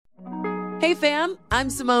Hey fam, I'm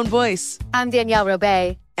Simone Boyce. I'm Danielle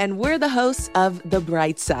Robay. And we're the hosts of The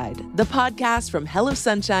Bright Side, the podcast from Hello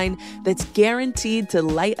Sunshine that's guaranteed to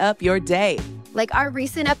light up your day. Like our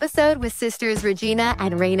recent episode with sisters Regina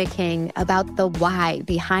and Raina King about the why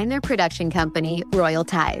behind their production company, Royal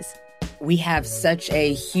Ties. We have such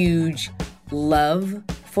a huge love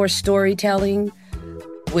for storytelling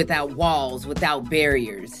without walls, without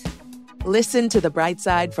barriers. Listen to The Bright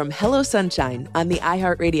Side from Hello Sunshine on the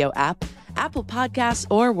iHeartRadio app, Apple Podcasts,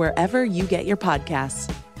 or wherever you get your podcasts.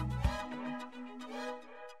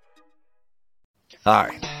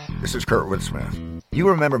 Hi, this is Kurtwood Smith. You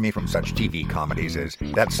remember me from such TV comedies as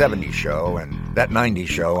That 70s Show and That 90s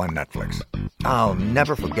Show on Netflix. I'll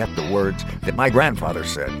never forget the words that my grandfather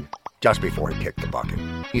said just before he kicked the bucket.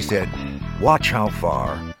 He said, "Watch how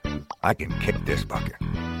far I can kick this bucket."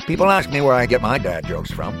 People ask me where I get my dad jokes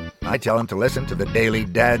from. I tell them to listen to the Daily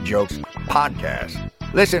Dad Jokes podcast.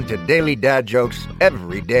 Listen to Daily Dad Jokes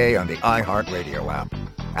every day on the iHeartRadio app,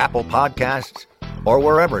 Apple Podcasts, or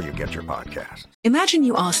wherever you get your podcasts. Imagine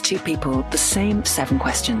you ask two people the same 7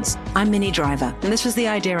 questions. I'm Minnie Driver, and this was the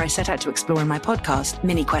idea I set out to explore in my podcast,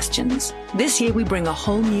 Mini Questions. This year, we bring a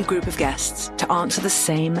whole new group of guests to answer the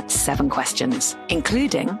same 7 questions,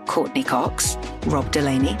 including Courtney Cox, Rob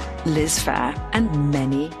Delaney, Liz Phair, and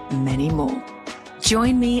many, many more.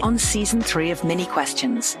 Join me on Season 3 of Mini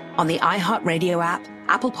Questions on the iHeartRadio app,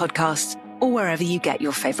 Apple Podcasts, or wherever you get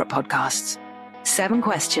your favorite podcasts. 7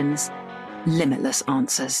 questions, limitless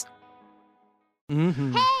answers.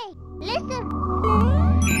 Mm-hmm. Hey, listen.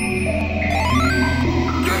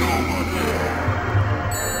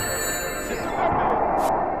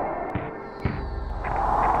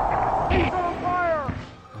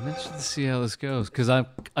 I'm interested to see how this goes because I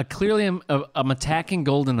clearly am I'm attacking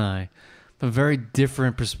GoldenEye from a very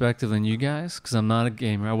different perspective than you guys because I'm not a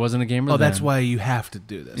gamer. I wasn't a gamer. Oh, then. that's why you have to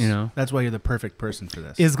do this. You know, that's why you're the perfect person for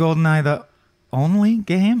this. Is GoldenEye the only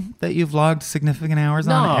game that you've logged significant hours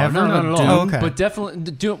on ever? No, not at all. Okay. But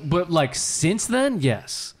definitely, but like since then,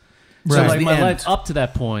 yes. Right. So like The my end. life up to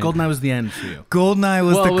that point. GoldenEye was the end for you. GoldenEye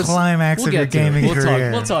was the climax of your gaming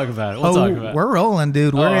career. We'll talk about it. We'll talk about it. We're rolling,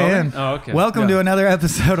 dude. We're in. Oh, okay. Welcome to another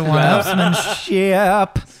episode of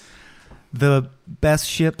 1Upsmanship. The best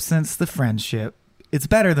ship since the friendship. It's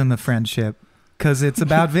better than the friendship because it's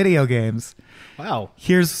about video games. Wow.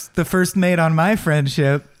 Here's the first mate on my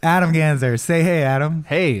friendship, Adam Ganzer. Say hey, Adam.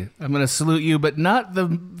 Hey, I'm going to salute you, but not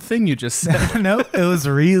the thing you just said. No, it was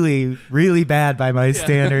really, really bad by my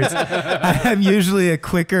standards. I'm usually a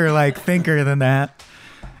quicker thinker than that.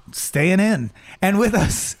 Staying in. And with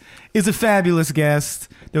us is a fabulous guest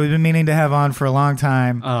that we've been meaning to have on for a long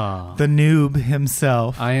time. The noob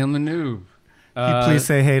himself. I am the noob. Can you please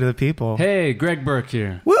say hey to the people? Hey, Greg Burke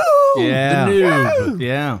here. Woo! Yeah. The noob. Woo!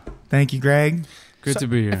 Yeah. Thank you, Greg. Good to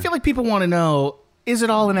be here. I feel like people want to know, is it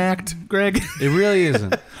all an act, Greg? It really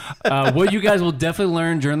isn't. What you guys will definitely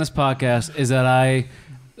learn during this podcast is that I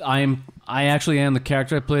actually am the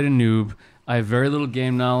character I played in Noob. I have very little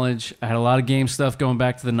game knowledge. I had a lot of game stuff going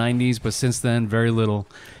back to the 90s, but since then, very little.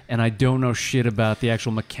 And I don't know shit about the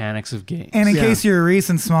actual mechanics of games. And in case you're a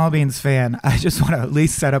recent Small Beans fan, I just want to at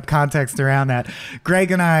least set up context around that.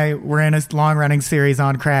 Greg and I were in a long-running series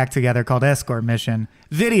on Crack together called Escort Mission.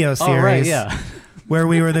 Video series. Oh, right, yeah. Where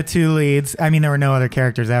we were the two leads. I mean, there were no other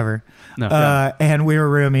characters ever. No. And we were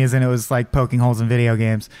roomies, and it was like poking holes in video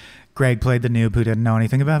games. Greg played the noob who didn't know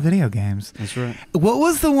anything about video games. That's right. What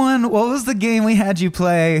was the game we had you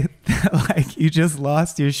play like you just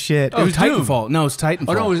lost your shit? It was Titanfall. No, it was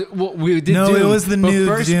Titanfall. Oh, no, we did No, Doom. it was the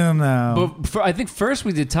noob Doom, though. But I think first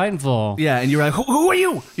we did Titanfall. Yeah, and you were like, who are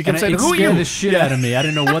you? You kept saying, who are you? It scared the shit out of me. I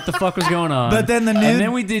didn't know what the fuck was going on. But then And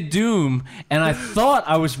then we did Doom, and I thought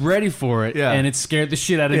I was ready for it, and it scared the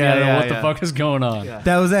shit out of me. I don't know what the fuck is going on. Yeah.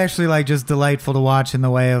 That was actually just delightful to watch in the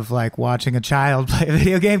way of watching a child play a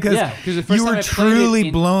video game because the first you time were I played truly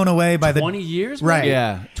it blown away by 20 years? Right.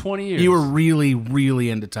 Yeah. 20 years. You were really,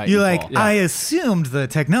 really into Titanfall. You're like, I assumed the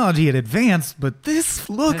technology had advanced, but this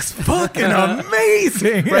looks fucking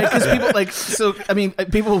amazing. Right, because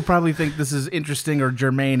people will probably think this is interesting or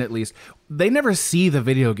germane at least. They never see the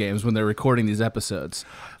video games when they're recording these episodes.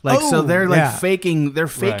 So they're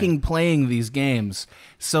faking playing these games.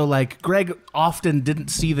 So Greg often didn't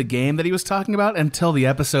see the game that he was talking about until the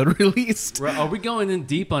episode released. Right. Are we going in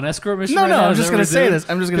deep on Escort Mission? No, right no, now? I'm just going to say this.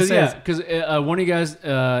 Because one of you guys,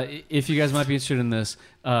 if you guys might be interested in this,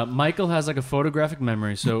 Michael has a photographic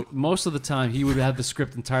memory. So most of the time he would have the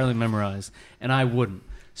script entirely memorized, and I wouldn't.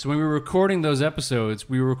 So when we were recording those episodes,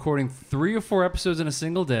 we were recording 3 or 4 episodes in a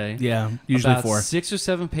single day. Yeah, usually about 4. 6 or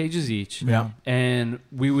 7 pages each. Yeah. And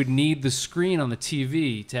we would need the screen on the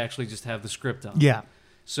TV to actually just have the script on. Yeah.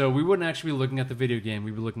 So we wouldn't actually be looking at the video game.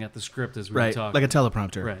 We'd be looking at the script as we were talking. Like a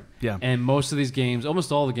teleprompter. Right. Yeah. And most of these games,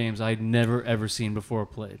 almost all the games, I'd never, ever seen before or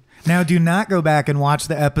played. Now, do not go back and watch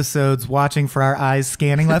the episodes watching for our eyes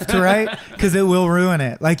scanning left to right, because it will ruin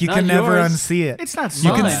it. Like, you Not can never yours. unsee it. It's not You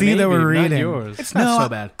so can bad. see that we're Maybe, not reading. yours. It's not so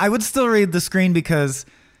bad. I would still read the screen because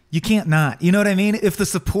you can't not. You know what I mean? If the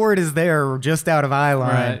support is there just out of eye line,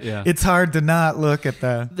 Right, yeah. it's hard to not look at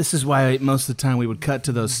the This is why most of the time we would cut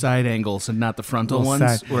to those side angles and not the frontal little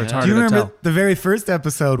ones, side. where it's Yeah. harder Do you to remember tell. the very first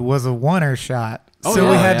episode was a one-er shot? Oh, so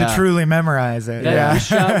we yeah. had Yeah. to truly memorize it. Yeah, we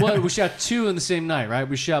shot what? We shot 2 in the same night, right?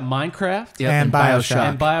 We shot Minecraft And BioShock.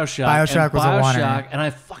 and BioShock. BioShock and was a one-er. BioShock, and I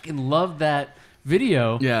fucking loved that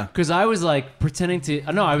video. Yeah. Because I was like pretending to.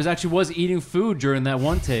 No, I was eating food during that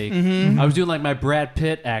one take. I was doing like my Brad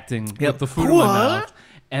Pitt acting with the food in my mouth.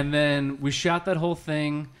 And then we shot that whole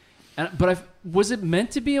thing. But was it meant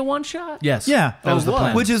to be a one shot? Yes. Yeah. That was the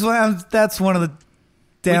plan. Which is why that's one of the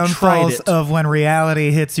tried downfalls it. of when reality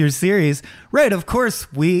hits your series. Right, of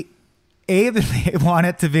course, we either want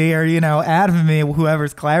it to be, or, Adam and me,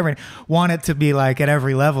 whoever's collaborating, want it to be like at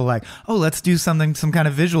every level, like, oh, let's do some kind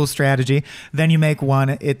of visual strategy. Then you make one,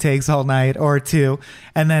 it takes all night, or 2,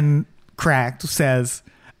 and then Cracked says,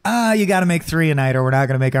 you got to make 3 a night or we're not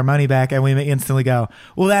going to make our money back. And we instantly go,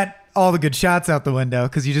 well, all the good shots out the window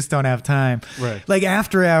because you just don't have time. Right. Like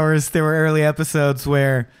After Hours, there were early episodes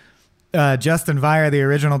where Justin Vire, the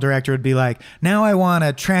original director, would be like, now I want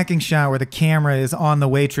a tracking shot where the camera is on the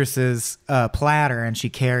waitress's platter and she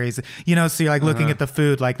carries, so you're like looking at the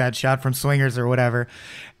food, like that shot from Swingers or whatever.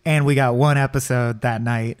 And we got 1 episode that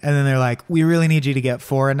night. And then they're like, we really need you to get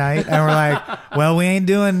 4 a night. And we're like, well, we ain't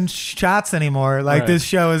doing shots anymore. Like, this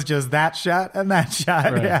show is just that shot and that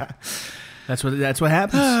shot. Right. Yeah. That's what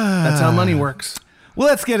happens. That's how money works. Well,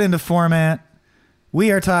 let's get into format. We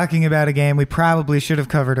are talking about a game we probably should have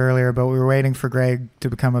covered earlier, but we were waiting for Greg to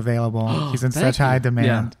become available. He's in such high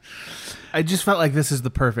demand. I just felt like this is the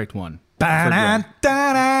perfect one. Oh,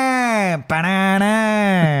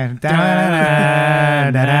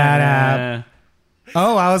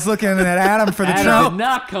 I was looking at Adam for the Adam did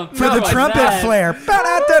not come for the through like trumpet that. flare.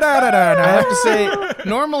 I have to say,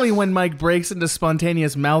 normally when Mike breaks into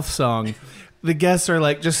spontaneous mouth song, the guests are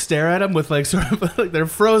like, just stare at him with like sort of like they're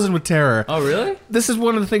frozen with terror. Oh, really? This is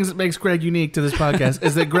one of the things that makes Greg unique to this podcast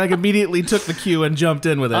is that Greg immediately took the cue and jumped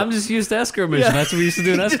in with it. I'm just used to Escrow Mission. That's what we used to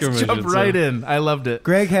do in He Escrow just Mission. jumped right in. I loved it.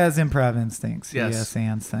 Greg has improv instincts. Yes. He has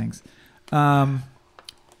Sans things.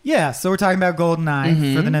 Yeah, so we're talking about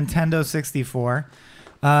GoldenEye for the Nintendo 64.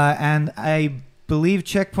 And I believe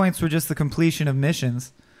checkpoints were just the completion of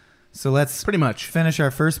missions. So let's Pretty much. finish our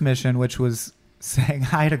first mission, which was saying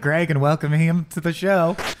hi to Greg and welcoming him to the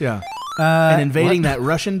show. Yeah. And invading that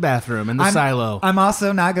Russian bathroom in the silo. I'm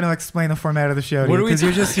also not going to explain the format of the show to you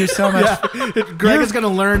because you're so much. Greg is going to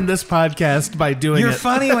learn this podcast by doing You're it.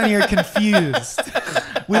 funny when you're confused.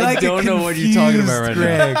 We I like to don't know what you're talking about right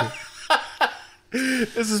Greg. now.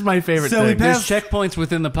 This is my favorite So thing. we There's passed- checkpoints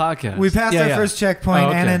within the podcast. We passed Yeah, our yeah. first checkpoint Oh,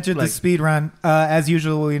 okay. and entered the Like- speed run. As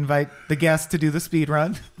usual, we invite the guests to do the speed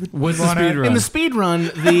run. What's the Wanna- speed run? In the speed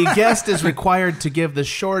run, the guest is required to give the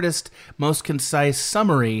shortest, most concise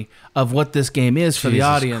summary of what this game is for the Jesus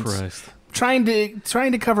audience. Christ. Trying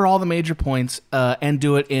to cover all the major points and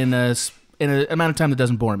do it in an amount of time that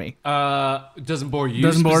doesn't bore me. Doesn't bore you.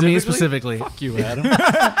 Doesn't bore me specifically. Fuck you, Adam.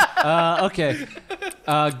 Okay.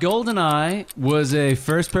 GoldenEye was a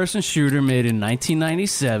first-person shooter made in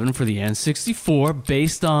 1997 for the N64,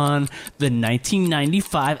 based on the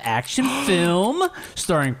 1995 action film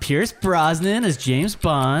starring Pierce Brosnan as James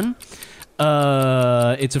Bond.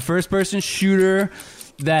 It's a first-person shooter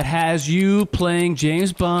that has you playing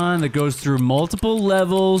James Bond that goes through multiple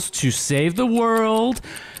levels to save the world.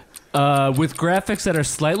 With graphics that are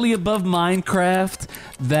slightly above Minecraft,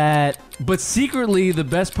 but secretly the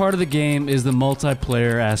best part of the game is the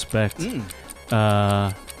multiplayer aspect.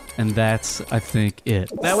 And that's, I think, it.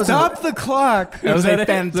 That was Stop the clock. That was that a it?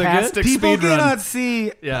 fantastic People speed run. cannot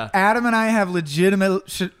see. Yeah. Adam and I have legitimate,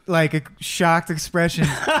 shocked expressions.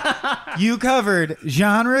 You covered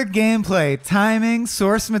genre, gameplay, timing,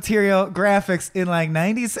 source material, graphics in like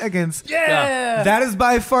 90 seconds. Yeah. That is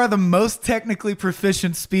by far the most technically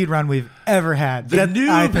proficient speedrun we've ever had. The I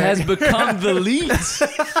noob think. has become the lead.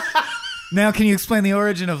 Now, can you explain the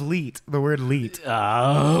origin of leet? The word leet.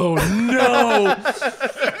 Oh, no.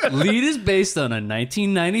 Lead is based on a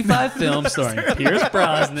 1995 film starring Pierce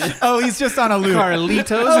Brosnan. Oh, he's just on a loop.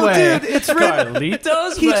 Carlito's Way. Dude, it's written.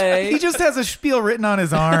 Carlito's Way. He just has a spiel written on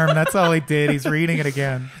his arm. That's all he did. He's reading it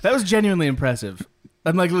again. That was genuinely impressive.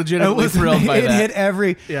 I'm like legitimately thrilled by it that. hit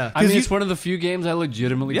every. Yeah. I mean, you- it's one of the few games I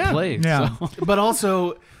legitimately played. Yeah. So. But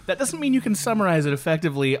also, That doesn't mean you can summarize it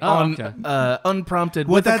effectively unprompted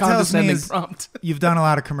What with that a tells me condescending is prompt. you've done a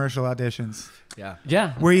lot of commercial auditions.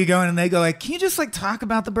 Yeah. Where you go in and they go like, can you just like talk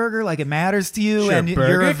about the burger like it matters to you? Sure, and you're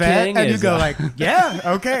Burger a vet, King and you is go like, yeah,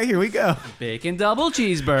 okay, here we go. Bacon double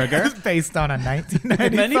cheeseburger. Based on a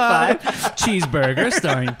 1995 cheeseburger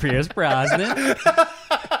starring Pierce Brosnan.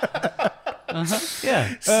 Yeah.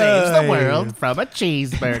 Saves the world from a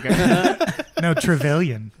cheeseburger. No,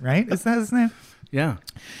 Trevelyan, right? Is that his name? Yeah.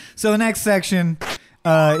 So the next section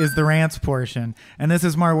is the rants portion. And this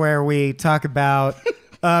is more where we talk about,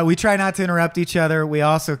 we try not to interrupt each other. We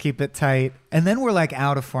also keep it tight. And then we're like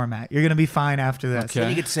out of format. You're going to be fine after this. Okay.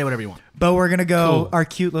 You get to say whatever you want. But we're going to go, Cool. Our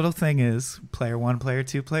cute little thing is player 1, player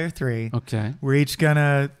 2, player 3. Okay. We're each going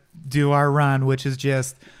to do our run, which is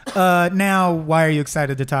just, now, why are you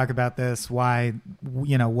excited to talk about this? Why,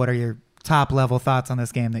 what are your top level thoughts on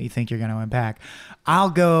this game that you think you're going to unpack? I'll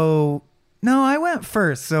go... No, I went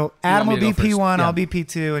first. So Adam will be P1, I'll be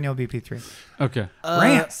P2, and you'll be P3. Okay.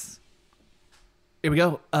 Rants. Here we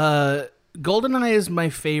go. GoldenEye is my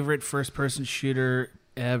favorite first-person shooter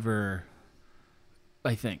ever,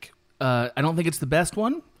 I think. I don't think it's the best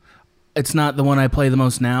one. It's not the one I play the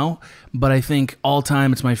most now, but I think all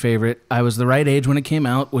time it's my favorite. I was the right age when it came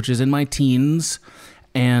out, which is in my teens,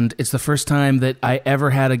 and it's the first time that I ever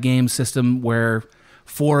had a game system where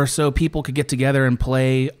 4 or so people could get together and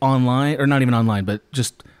play online, or not even online, but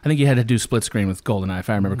just, I think you had to do split screen with GoldenEye, if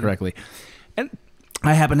I remember correctly. And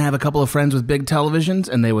I happen to have a couple of friends with big televisions,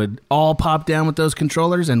 and they would all pop down with those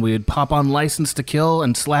controllers, and we would pop on License to Kill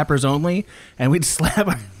and Slappers Only, and we'd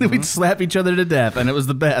slap each other to death, and it was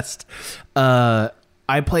the best. I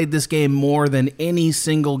played this game more than any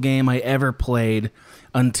single game I ever played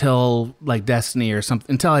until like Destiny or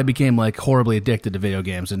something, until I became like horribly addicted to video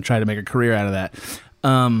games and tried to make a career out of that.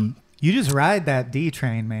 You just ride that D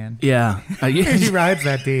train, man. Yeah. He rides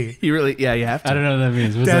that D. You really, you have to. I don't know what that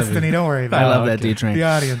means. What's Destiny, that mean? don't worry about I it. love that D train. The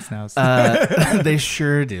audience knows. They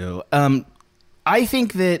sure do. I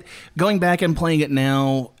think that going back and playing it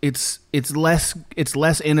now, it's less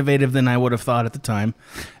innovative than I would have thought at the time.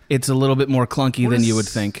 It's a little bit more clunky than you would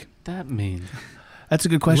think. That mean? That's a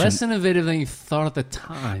good question. Less innovative than you thought at the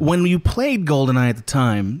time. When you played GoldenEye at the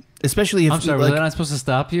time, especially if I'm sorry, was that not supposed to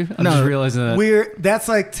stop you? I'm No. just realizing that. That's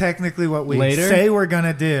like technically what we Later? say we're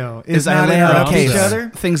gonna do is I not lay out interrupt a case, each other.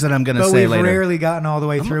 things that I'm going to But say we've later. rarely gotten all the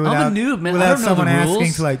way through I'm without, a noob, man. I without don't know someone the asking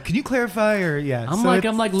rules. to like, can you clarify or yeah. I'm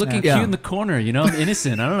like looking Yeah. cute in the corner. You know, I'm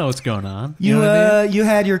innocent. I don't know what's going on. You know what I mean? you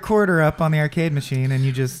had your quarter up on the arcade machine and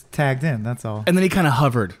you just tagged in. That's all. And then he kind of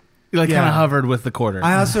hovered. He kind of hovered with the quarter.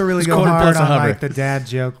 I also really It's go quarter hard plus a on hover. like the dad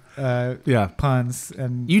joke Yeah. puns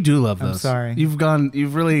and You do love I'm those. sorry. You've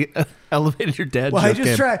really elevated your dad well, joke I just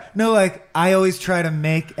game. try. No, like I always try to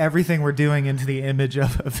make everything we're doing into the image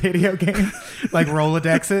of a video game, like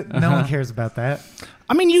Rolodex it. No one cares about that.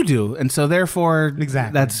 I mean, you do, and so therefore,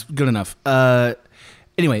 Exactly. that's good enough.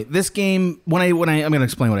 Anyway, this game, when I'm going to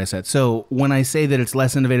explain what I said. So when I say that it's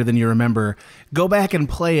less innovative than you remember, go back and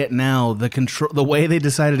play it now. The way they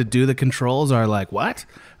decided to do the controls are like, what?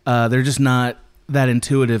 They're just not that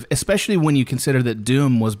intuitive, especially when you consider that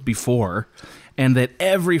Doom was before, and that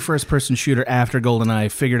every first-person shooter after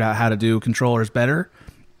GoldenEye figured out how to do controllers better.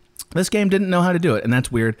 This game didn't know how to do it, and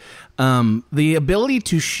that's weird. The ability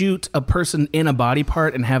to shoot a person in a body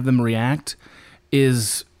part and have them react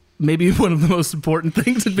is maybe one of the most important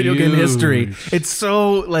things in video game history. It's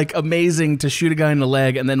so like amazing to shoot a guy in the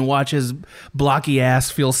leg and then watch his blocky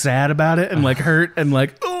ass feel sad about it and like hurt and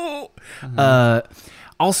like, oh.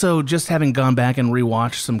 Also, just having gone back and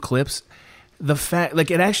rewatched some clips, the fact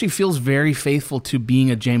like it actually feels very faithful to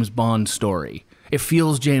being a James Bond story. It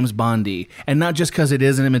feels James Bondy, and not just because it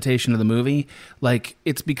is an imitation of the movie. Like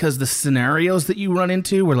it's because the scenarios that you run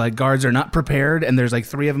into, where like guards are not prepared, and there's like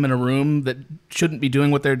 3 of them in a room that shouldn't be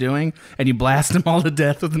doing what they're doing, and you blast them all to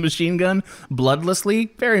death with a machine gun,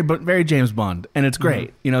 bloodlessly. Very, very James Bond, and it's great.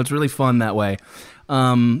 Mm-hmm. You know, it's really fun that way.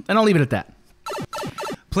 And I'll leave it at that.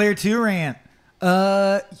 Player 2 rant.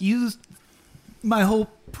 My whole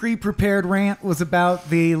pre-prepared rant was about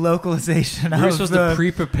the localization. We're supposed to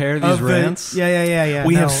pre-prepare these rants? Yeah.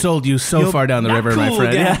 We have sold you so far down the river, my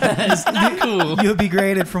friend. Guys. Not cool. You'll be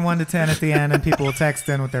graded from 1 to 10 at the end, and people will text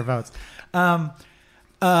in with their votes.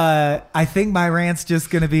 I think my rant's just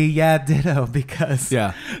going to be, ditto, because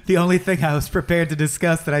the only thing I was prepared to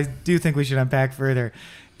discuss that I do think we should unpack further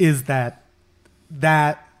is that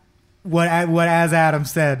what as Adam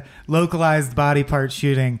said, localized body part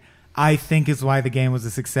shooting, I think is why the game was a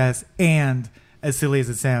success, and as silly as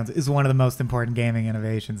it sounds, is one of the most important gaming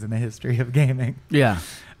innovations in the history of gaming. Yeah.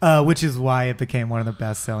 Which is why it became one of the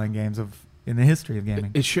best-selling games of in the history of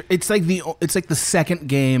gaming. It's like the second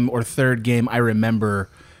game or third game I remember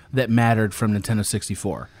that mattered from Nintendo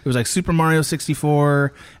 64. It was like Super Mario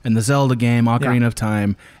 64 and the Zelda game, Ocarina of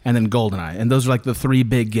Time, and then GoldenEye. And those are like the three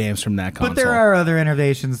big games from that console. But there are other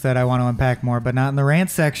innovations that I want to unpack more, but not in the rant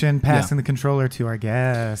section. Passing the controller to our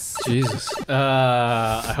guests. Jesus.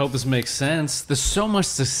 I hope this makes sense. There's so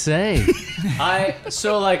much to say. I'll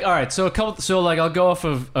go off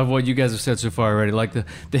of what you guys have said so far already. Like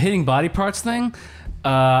the hitting body parts thing.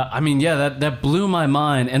 That blew my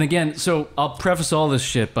mind. And again, so I'll preface all this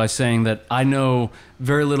shit by saying that I know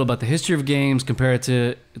very little about the history of games compared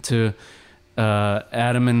to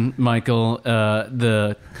Adam and Michael,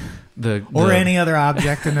 or any other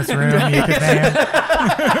object in this room you could name.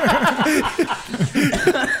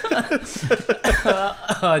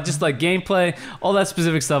 Just like gameplay, all that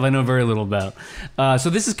specific stuff I know very little about. So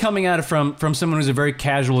this is coming at it from someone who's a very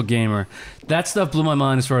casual gamer. That stuff blew my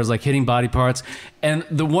mind as far as like hitting body parts. And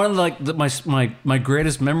my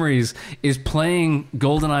greatest memories is playing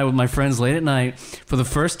GoldenEye with my friends late at night for the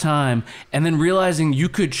first time, and then realizing you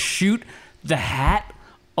could shoot the hat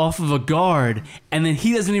off of a guard, and then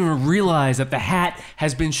he doesn't even realize that the hat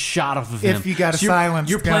has been shot off of him. If you got a silenced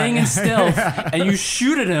you're gun. playing in stealth, and you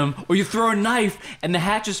shoot at him, or you throw a knife, and the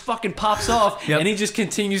hat just fucking pops off, and he just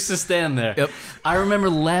continues to stand there. Yep. I remember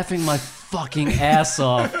laughing my fucking ass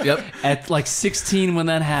off at like 16 when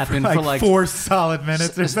that happened for like 4 solid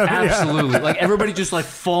minutes or something. Absolutely. Like everybody just like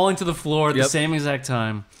falling to the floor at the same exact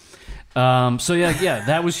time.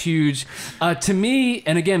 That was huge to me.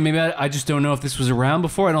 And again, maybe I just don't know if this was around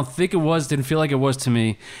before. I don't think it was. Didn't feel like it was to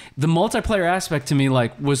me. The multiplayer aspect to me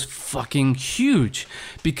like was fucking huge,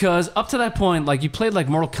 because up to that point, like you played like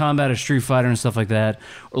Mortal Kombat or Street Fighter and stuff like that,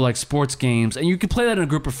 or like sports games, and you could play that in a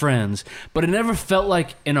group of friends, but it never felt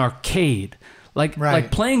like an arcade. Like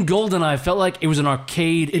playing GoldenEye felt like it was an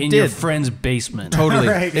arcade in your friend's basement. Totally.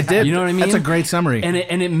 It did. You know what I mean? That's a great summary. And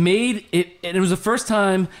it was the first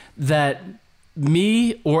time that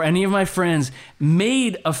me or any of my friends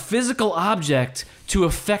made a physical object to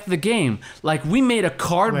affect the game. Like we made a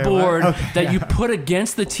cardboard that you put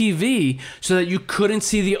against the TV so that you couldn't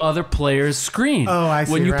see the other player's screen. Oh, I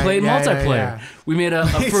see. When you played multiplayer. Yeah. We made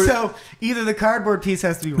so either the cardboard piece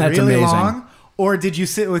has to be That's really amazing. long, or did you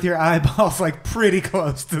sit with your eyeballs like pretty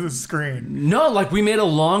close to the screen? No, like we made a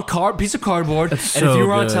long piece of cardboard, and if you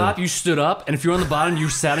were on top, you stood up, and if you were on the bottom, you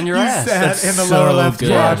sat on your ass. Sat in the lower left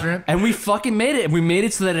quadrant. And we fucking made it. And we made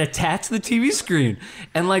it so that it attached to the TV screen.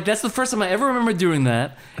 And like that's the first time I ever remember doing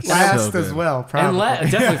that. Last as well, probably. And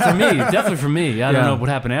definitely for me. I don't know what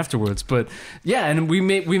happened afterwards, but yeah. And we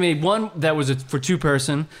made one that was for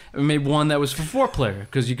 2-person. And we made one that was for 4-player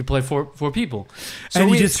because you could play four people. So and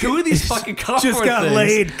we you had 2 of these fucking cardboard just got things.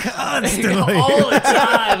 laid constantly all the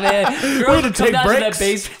time, man. Girls would come down breaks. to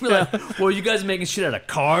that basement like, well, you guys making shit out of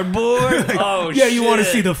cardboard? Oh, yeah, shit. you want to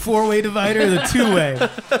see the 4-way divider or the 2-way?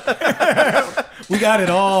 We got it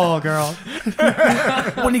all, girl.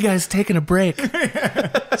 When are you guys taking a break?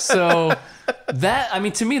 So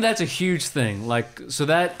to me, that's a huge thing. Like, so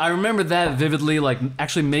that I remember that vividly, like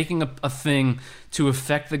actually making a thing to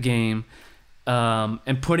affect the game.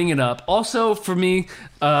 And putting it up. Also for me,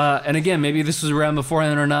 and again, maybe this was around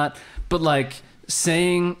beforehand or not, but like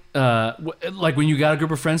saying, like when you got a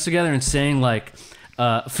group of friends together and saying like,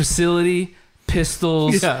 facility,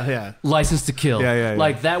 pistols, license to kill.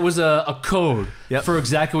 Like that was a code for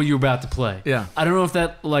exactly what you were about to play. Yeah. I don't know if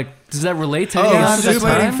that does that relate to Oh, anything I'm else at just the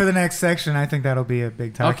waiting time? for the next section. I think that'll be a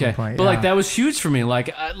big talking point. But like that was huge for me.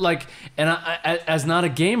 I, as not a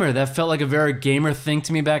gamer, that felt like a very gamer thing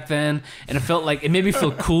to me back then, and it felt like it made me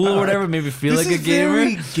feel cool or whatever. It made me feel this like is a gamer.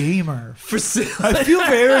 Very gamer. I feel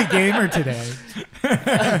very gamer today.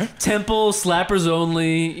 Temple slappers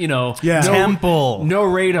only. You know. Yeah. Temple. No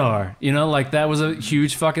radar. You know, like that was a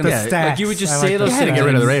huge fucking. Like you would just I say like those Had things. to get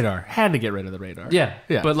rid of the radar. Had to get rid of the radar. Yeah.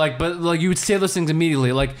 But you would say those things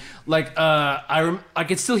immediately. I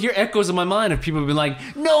could still hear echoes in my mind of people being like,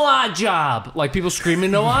 "No odd job," like people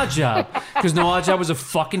screaming "No odd job," because No odd job was a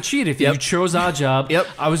fucking cheat. If you chose odd job,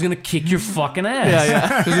 I was gonna kick your fucking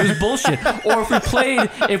ass. Because it was bullshit. Or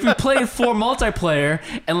if we played 4 multiplayer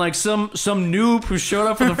and like some noob who showed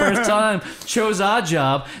up for the first time chose odd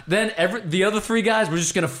job, then the other 3 guys were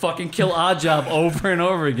just gonna fucking kill odd job over and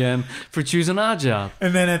over again for choosing odd job.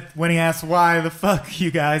 And then when he asks why the fuck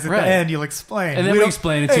you guys at the end, you'll explain. And then we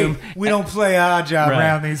explain it to him. We don't play odd job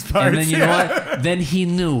around these parts. And then you know what? Then he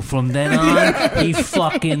knew. From then on, he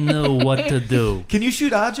fucking knew what to do. Can you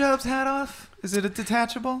shoot odd job's hat off? Is it a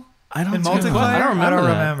detachable? I don't in know. multiplayer? I don't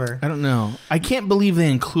remember. I don't know. I can't believe they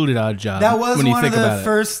included Odd Job. That was when you one think of the about it.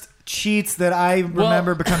 first cheats that I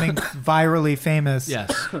remember becoming virally famous.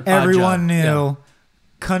 Yes. Everyone knew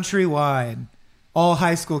countrywide. All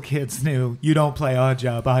high school kids knew you don't play Odd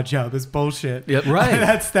Job. Odd Job is bullshit. Yep. Right.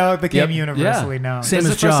 That's how it became universally known. Same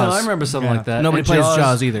That's as the first time Jaws. I remember something like that. Nobody And plays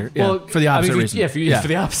Jaws either. Yeah. Well, for the opposite reason. Yeah, for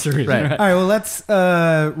the opposite reason. Right. Right. All right, well, let's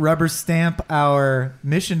rubber stamp our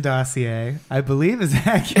mission dossier. I believe is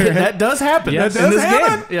accurate. That does happen. Yes. In this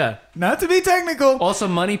happen. game. Yeah. Not to be technical. Also,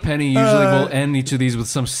 Moneypenny usually will end each of these with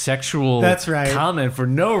some sexual That's right. comment for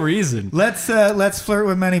no reason. Let's flirt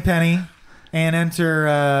with Moneypenny and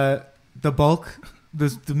enter the bulk,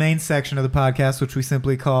 the main section of the podcast, which we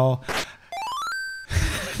simply call.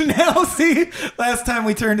 Now, see, last time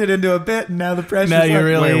we turned it into a bit, and now the pressure's Now you're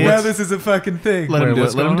really- now this is a fucking thing. Let him do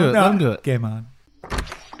it. Let him do it. No, Let him do it. Game on.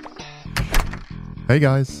 Hey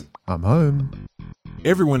guys, I'm home.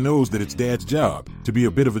 Everyone knows that it's Dad's job to be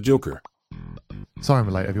a bit of a joker. Sorry I'm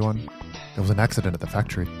late, everyone. There was an accident at the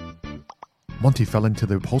factory. Monty fell into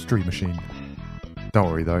the upholstery machine.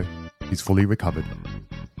 Don't worry though, he's fully recovered.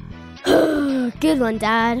 Good one,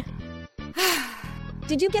 Dad.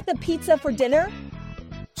 Did you get the pizza for dinner?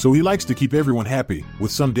 So he likes to keep everyone happy with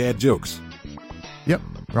some dad jokes. Yep,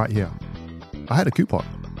 right here. I had a coupon,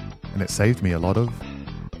 and it saved me a lot of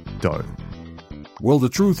dough. Well, the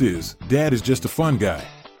truth is, Dad is just a fun guy.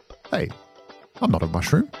 Hey, I'm not a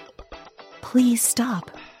mushroom. Please stop.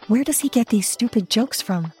 Where does he get these stupid jokes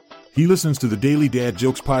from? He listens to the Daily Dad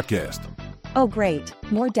Jokes podcast. Oh, great.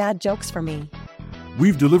 More dad jokes for me.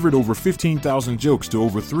 We've delivered over 15,000 jokes to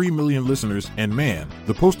over 3 million listeners, and man,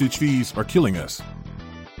 the postage fees are killing us.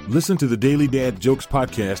 Listen to the Daily Dad Jokes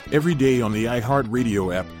podcast every day on the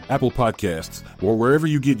iHeartRadio app, Apple Podcasts, or wherever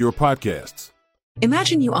you get your podcasts.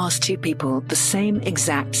 Imagine you ask two people the same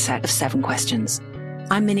exact set of 7 questions.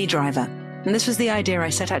 I'm Minnie Driver, and this was the idea I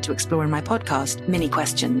set out to explore in my podcast, Mini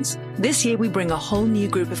Questions. This year, we bring a whole new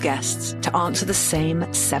group of guests to answer the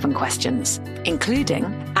same 7 questions, including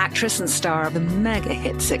actress and star of the mega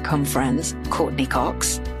hit sitcom Friends, Courtney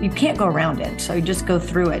Cox. You can't go around it, so you just go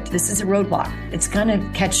through it. This is a roadblock. It's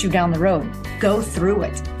gonna catch you down the road. Go through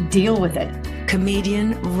it. Deal with it.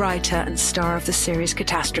 Comedian, writer, and star of the series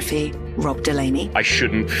Catastrophe, Rob Delaney. I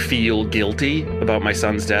shouldn't feel guilty about my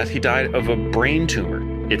son's death. He died of a brain tumor.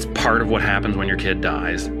 It's part of what happens when your kid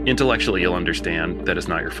dies. Intellectually, you'll understand that it's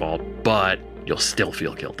not your fault, but you'll still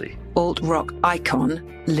feel guilty. Alt-rock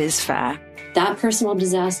icon, Liz Phair. That personal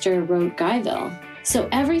disaster wrote Guyville. So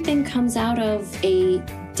everything comes out of a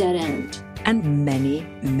dead end. And many,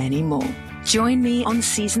 many more. Join me on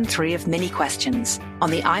Season 3 of Mini Questions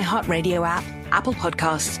on the iHeartRadio app, Apple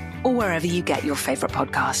Podcasts, or wherever you get your favorite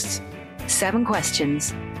podcasts. 7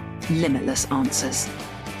 questions, limitless answers.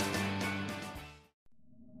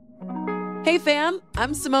 Hey fam,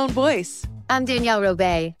 I'm Simone Boyce. I'm Danielle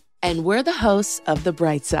Robay. And we're the hosts of The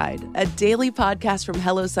Bright Side, a daily podcast from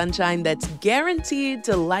Hello Sunshine that's guaranteed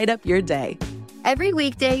to light up your day. Every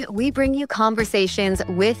weekday, we bring you conversations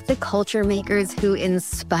with the culture makers who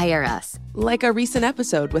inspire us. Like our recent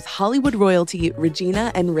episode with Hollywood royalty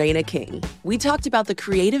Regina and Raina King. We talked about the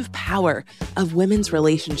creative power of women's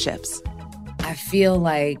relationships. I feel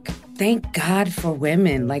like, thank God for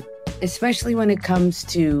women, like, especially when it comes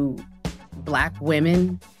to Black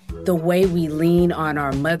women, the way we lean on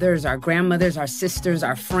our mothers, our grandmothers, our sisters,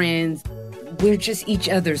 our friends. We're just each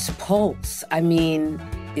other's pulse. I mean,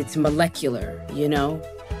 it's molecular, you know?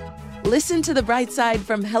 Listen to The Bright Side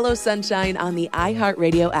from Hello Sunshine on the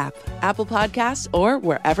iHeartRadio app, Apple Podcasts, or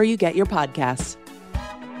wherever you get your podcasts.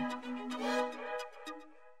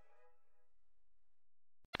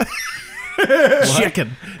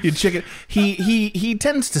 Chicken. You chicken. He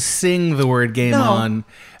tends to sing the word game on.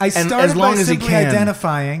 I started as long by as he simply can.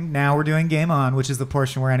 identifying. Now we're doing game on, which is the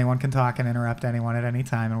portion where anyone can talk and interrupt anyone at any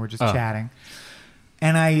time, and we're just chatting.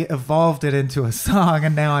 And I evolved it into a song,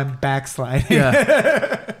 and now I'm backsliding.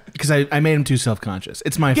 Yeah. Because I made him too self-conscious.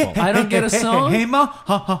 It's my fault. I don't get a song. Hey, ma,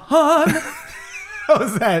 ha, ha, ha. What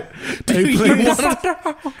was that? Don't hit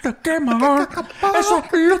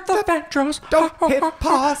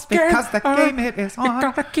pause because the game it is on.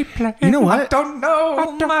 You know what? I don't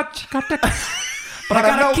know much, but I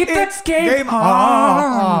gotta keep that game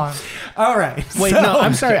on. All right. Wait, no,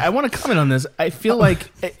 I'm sorry. I want to comment on this. I feel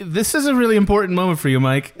like this is a really important moment for you,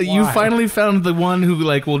 Mike. Why? You finally found the one who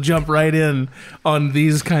will jump right in on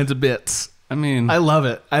these kinds of bits. I mean, I love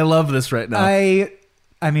it. I love this right now.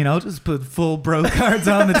 I mean, I'll just put full bro cards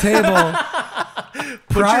on the table.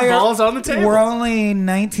 Put your balls on the table. We're only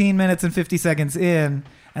 19 minutes and 50 seconds in,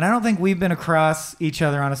 and I don't think we've been across each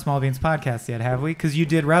other on a Small Beans podcast yet, have we? Because you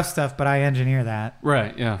did rough stuff, but I engineer that.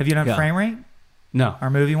 Right, yeah. Have you done frame rate? No. Our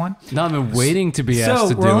movie one? No, I've been waiting to be asked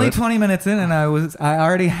to do it. So we're only 20 minutes in, and I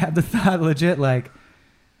already had the thought legit, like,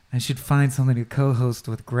 I should find something to co-host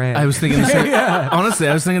with Greg. I was thinking the same. Honestly,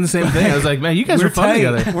 I was thinking the same thing. I was like, man, you guys are fun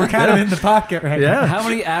together. We're kind of in the pocket right now. How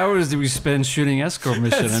many hours did we spend shooting Escort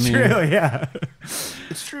Mission? That's true, yeah.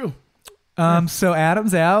 It's true. So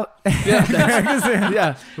Adam's out.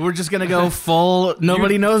 Yeah, we're just gonna go full.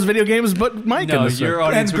 Nobody knows video games, but Mike. No, in this your one.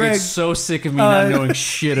 audience And would get Greg, so sick of me not knowing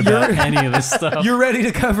shit about any of this stuff. You're ready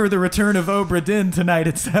to cover the return of Obra Dinn tonight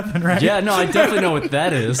at 7, right? Yeah, no, I definitely know what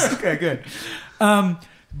that is. Okay, good.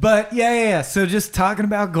 But yeah. So just talking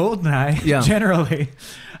about GoldenEye generally,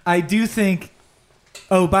 I do think.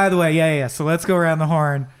 Oh, by the way, yeah. So let's go around the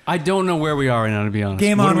horn. I don't know where we are right now, to be honest.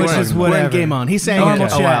 Game on, which is whatever. We're in Game on. He's saying normal it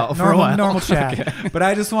chat, for a while. Normal chat. Okay. But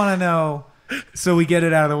I just want to know, so we get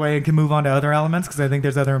it out of the way and can move on to other elements, because I think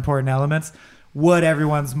there's other important elements, what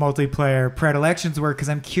everyone's multiplayer predilections were, because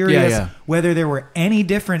I'm curious whether there were any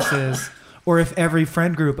differences or if every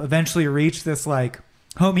friend group eventually reached this like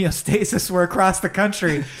homeostasis where across the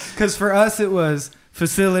country, because for us it was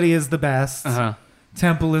Facility is the best.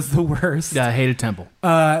 Temple is the worst. Yeah, I hated Temple.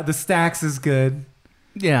 The Stacks is good.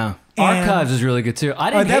 Yeah. Archives is really good too.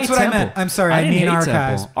 I didn't that's hate what Temple. I meant. I'm sorry, I mean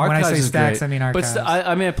Archives. When I say Stacks, great. I mean Archives. But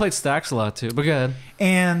I mean, I played Stacks a lot too. But go ahead.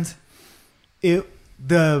 And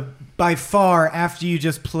by far, after you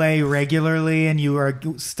just play regularly and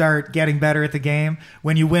you start getting better at the game,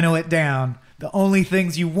 when you winnow it down, the only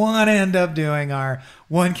things you want to end up doing are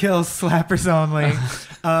one kill, slappers only,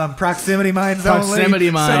 proximity mines only.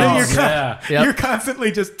 Proximity mines. So then you're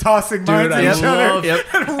constantly just tossing mines at each other.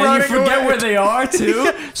 And you forget where they are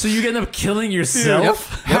too, so you end up killing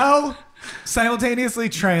yourself. How simultaneously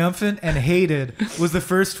triumphant and hated was the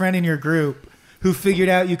first friend in your group who figured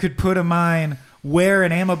out you could put a mine where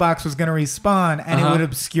an ammo box was going to respawn, and it would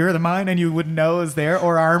obscure the mine, and you wouldn't know it was there,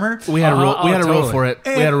 or armor. We had a rule. We had a rule for it.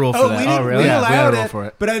 We had a rule for that. We allowed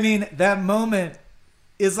it. But I mean, that moment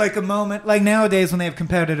is like a moment like nowadays when they have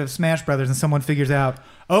competitive Smash Brothers, and someone figures out,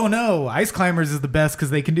 oh no, Ice Climbers is the best because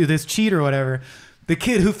they can do this cheat or whatever. The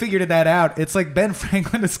kid who figured that out, it's like Ben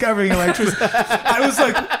Franklin discovering electricity. I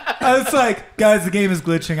was like, guys, the game is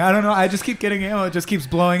glitching. I don't know. I just keep getting ammo. It just keeps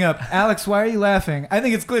blowing up. Alex, why are you laughing? I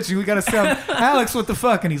think it's glitching. We got to stop. Alex, what the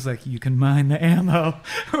fuck? And he's like, you can mine the ammo.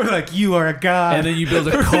 We're like, you are a god. And then you build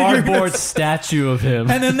a cardboard statue of him.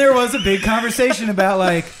 And then there was a big conversation about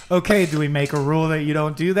like, okay, do we make a rule that you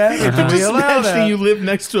don't do that? Or do we Just allow imagine that? you live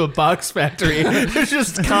next to a box factory. There's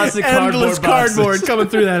just constant endless cardboard boxes. coming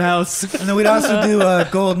through that house. And then we'd also do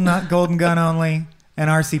golden gun only, and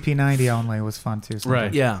RCP-90 only was fun too.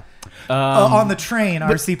 Right. Yeah. On the train,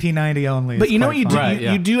 RCP-90 only. But is you know quite what you do? fun.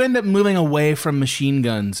 You do end up moving away from machine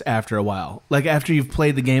guns after a while. Like after you've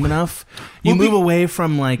played the game enough, you move away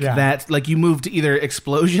from that. Like you move to either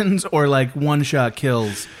explosions or like one-shot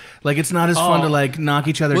kills. Like it's not as fun to like knock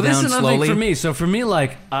each other down this is another slowly. thing for me. So for me,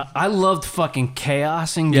 like I loved fucking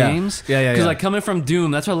chaos in games. Yeah. Because like coming from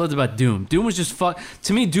Doom, that's what I loved about Doom. Doom was just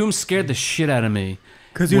to me, Doom scared the shit out of me.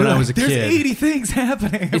 Because when I was a there's kid, 80 things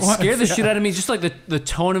happening. It scared the shit out of me. Just like the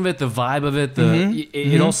tone of it, the vibe of it,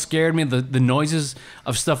 it all scared me. The noises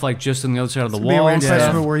of stuff like just on the other side of the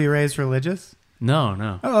wall. Were you raised religious?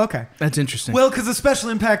 No. Oh, okay. That's interesting. Well, because the special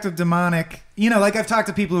impact of demonic, like I've talked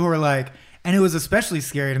to people who are like, and it was especially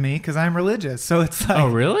scary to me because I'm religious. So it's like, oh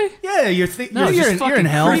really? Yeah, you're in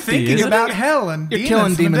hell. You're thinking about hell and you're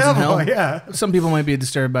killing demons in hell. Yeah, some people might be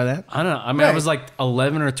disturbed by that. I don't know. I mean, I was like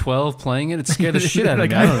 11 or 12 playing it. It scared the shit out of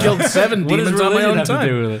me. I killed 7 demons on my own time.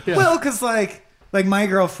 To do with it? Yeah. Well, because like my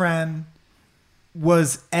girlfriend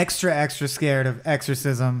was extra scared of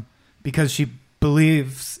exorcism because she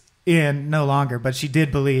believes no longer, but she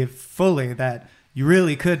did believe fully that you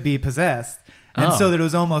really could be possessed. And so that it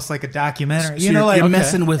was almost like a documentary. So you're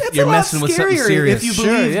messing with something serious. If you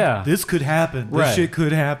believe this could happen, this shit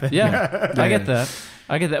could happen. Yeah, I get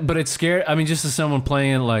that. But it's scary. I mean, just as someone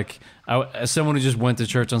playing it, like as someone who just went to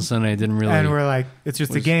church on Sunday, didn't really. And we're like, it's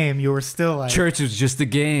just a game. You were still like, church is just a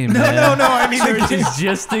game. No. I mean, church is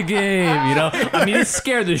just a game. I mean, it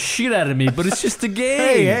scared the shit out of me, but it's just a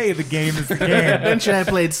game. Hey, the game is the game. Then I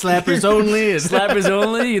played slappers only. Slappers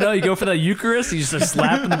only. You go for that Eucharist. You just start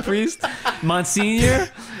slapping the priest, Monsignor.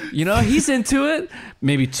 He's into it.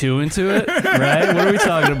 Maybe 2 into it, right? What are we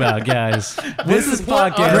talking about, guys? What's this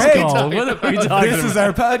podcast called? What are we talking about? This is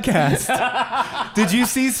our podcast. Did you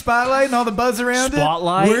see Spotlight and all the buzz around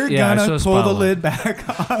Spotlight? We're gonna pull Spotlight. the lid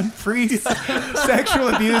back on priest sexual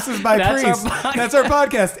abuses by priests. That's our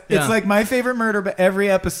podcast. It's like My Favorite Murder, but every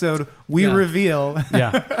episode we reveal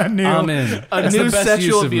a new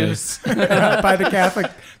sexual abuse by the Catholic,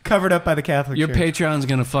 covered up by the Catholic Your Church. Patreon's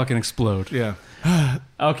gonna fucking explode. Yeah.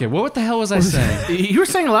 Okay, what the hell was I saying? You were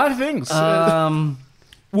saying a lot of things.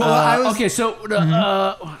 Okay,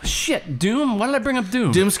 so shit, Doom. Why did I bring up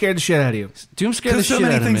Doom? Doom scared the shit out of you. Doom scared the shit out of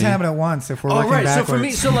me. So many things happen at once. If we're looking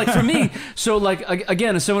backwards. So for me,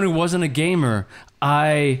 again, as someone who wasn't a gamer,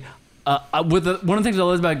 one of the things I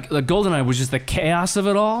loved about GoldenEye was just the chaos of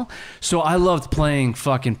it all. So I loved playing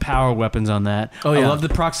fucking power weapons on that. Oh, yeah. I loved the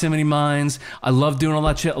proximity mines. I loved doing all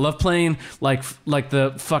that shit. I loved playing like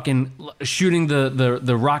the fucking shooting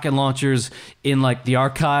the rocket launchers in like the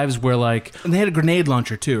archives where like. And they had a grenade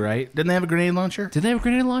launcher too, right? Didn't they have a grenade launcher? Did they have a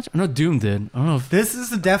grenade launcher? I know Doom did. I don't know. This is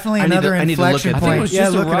definitely another inflection point. I think it was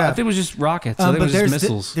just I think it was just rockets. I think it was just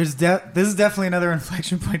missiles. This is definitely another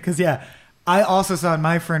inflection point because I also saw in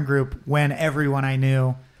my friend group when everyone I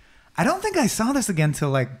knew. I don't think I saw this again till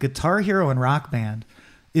like Guitar Hero and Rock Band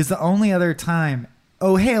is the only other time.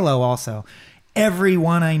 Oh, Halo also.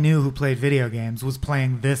 Everyone I knew who played video games was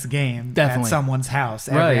playing this game at someone's house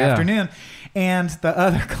every afternoon. And the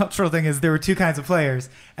other cultural thing is there were two kinds of players,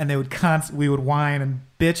 and they would we would whine and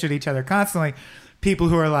bitch at each other constantly. People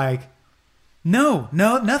who are like, no,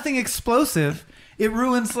 nothing explosive. It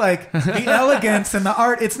ruins like the elegance and the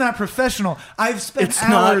art. It's not professional. I've spent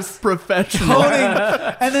hours professional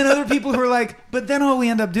honing. And then other people who are like, but then all we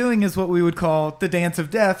end up doing is what we would call the dance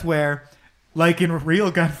of death, where, like in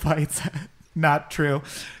real gunfights, not true.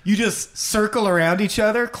 You just circle around each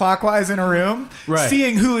other clockwise in a room,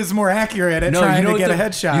 seeing who is more accurate at trying to get a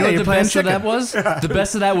headshot. You know what the best of that was? The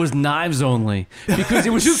best of that was knives only, because it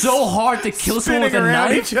was so hard to kill someone with a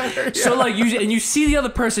knife. So like you see the other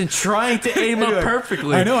person trying to aim up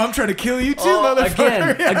perfectly. I know, I'm trying to kill you too,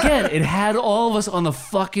 motherfucker. Again, it had all of us on the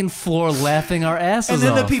fucking floor laughing our asses off. And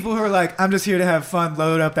then the people who are like, I'm just here to have fun,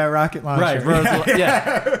 load up that rocket launcher.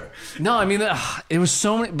 Yeah. No, I mean, it was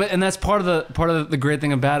so many, and that's part of the great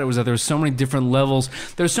thing about it was that there were so many different levels.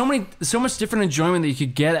 There was so much different enjoyment that you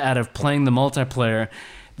could get out of playing the multiplayer,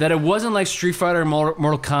 that it wasn't like Street Fighter or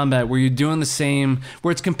Mortal Kombat where you're doing the same,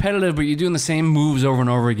 where it's competitive, but you're doing the same moves over and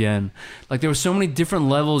over again. Like there were so many different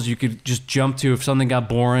levels you could just jump to if something got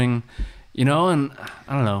boring, and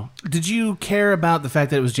I don't know. Did you care about the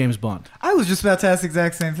fact that it was James Bond? I was just about to ask the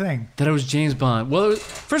exact same thing. That it was James Bond. Well,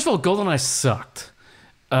 first of all, GoldenEye sucked.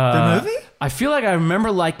 The movie? I feel like I remember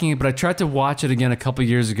liking it, but I tried to watch it again a couple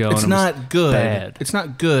years ago. It's and not good. Bad. It's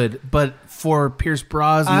not good, but for Pierce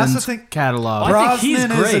Brosnan's catalog, I think he's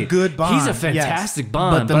great. Is a good Bond. He's a fantastic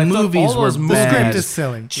Bond. But the movies were bad. The script is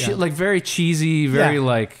silly. Like very cheesy, very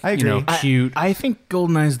I agree. Cute. I think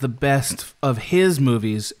GoldenEye is the best of his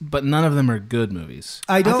movies, but none of them are good movies.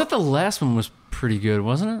 I thought the last one was pretty good,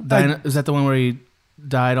 wasn't it? Is that the one where he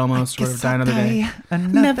died almost, or died another day?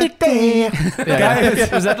 Another day.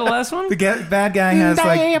 Was that the last one? The bad guy has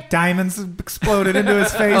like diamonds exploded into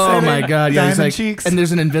his face. Oh my god! Yeah, diamond cheeks. And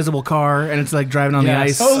there's an invisible car, and it's like driving on the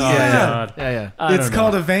ice. Oh yeah, yeah. It's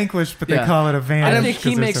called a Vanquish, but they call it a Vanish. I think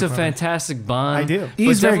he makes a fantastic Bond. I do.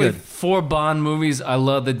 He's very good. For Bond movies, I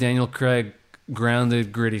love the Daniel Craig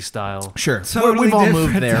grounded, gritty style. Sure, totally we've all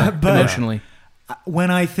moved there emotionally.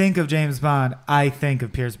 When I think of James Bond, I think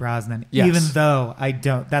of Pierce Brosnan. Yes. Even though I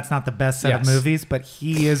don't, that's not the best set of movies, but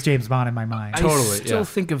he is James Bond in my mind. I still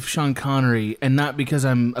think of Sean Connery, and not because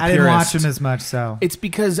I'm a I didn't watch him as much, so it's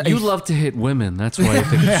because you love to hit women. That's why you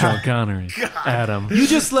think of Sean Connery, Adam. You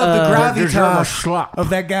just love the gravitas of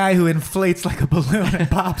that guy who inflates like a balloon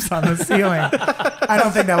and pops on the ceiling. I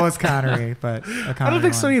don't think that was Connery, but I don't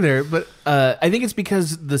think so either. But I think it's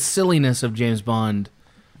because the silliness of James Bond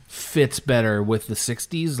fits better with the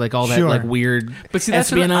 60s, like all that like weird but see,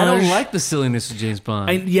 that's espionage. I don't like the silliness of James Bond.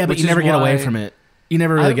 But you never get away from it. You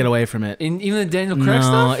never really get away from it. In even the Daniel Craig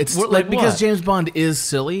stuff? It's like because James Bond is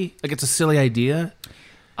silly, like it's a silly idea.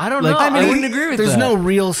 I don't know. I wouldn't agree with that. There's no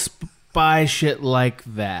real spy shit like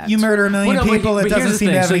that. You murder a million people, it doesn't seem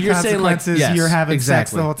to have any consequences. You're having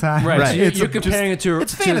sex the whole time. Right. So you're comparing it to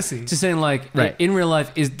it's fantasy. To saying like in real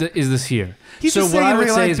life, is this here? He's so just what I would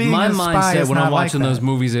real say life is being my a spy mindset is when not I'm watching like those that.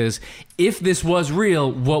 movies is, if this was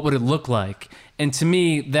real, what would it look like? And to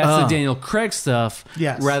me, that's the Daniel Craig stuff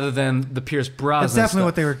rather than the Pierce Brosnan That's definitely stuff.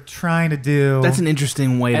 what they were trying to do. That's an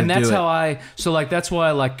interesting way to do it. And that's how that's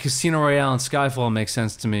why like Casino Royale and Skyfall makes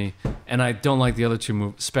sense to me. And I don't like the other two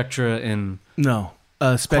movies, Spectre and... No.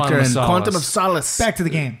 Spectre and Quantum of Solace. Back to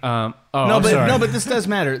the game. But this does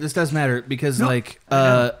matter. This does matter because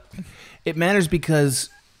it matters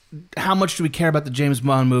because how much do we care about the James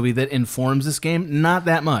Bond movie that informs this game? Not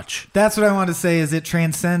that much. That's what I wanted to say. Is it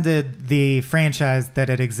transcended the franchise that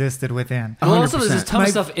it existed within? Well, also there's a ton of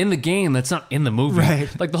stuff in the game that's not in the movie.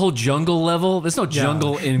 Right. Like the whole jungle level. There's no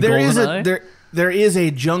jungle in GoldenEye. there is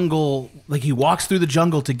a jungle. Like he walks through the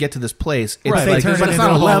jungle to get to this place. It's Right. like, They turn but it it's into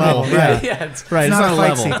not a a level. level. Right. Yeah, it's Right. It's not not a a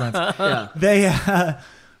fight level. sequence. Yeah. They,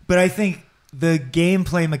 but I think the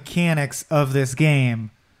gameplay mechanics of this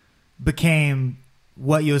game became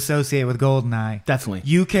what you associate with GoldenEye. Definitely.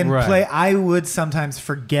 You can Right. play. I would sometimes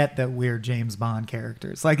forget that we're James Bond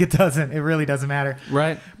characters. Like it really doesn't matter.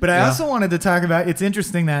 Right. But I Yeah. also wanted to talk about, it's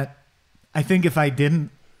interesting that I think if I didn't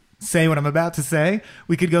say what I'm about to say,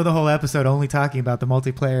 we could go the whole episode only talking about the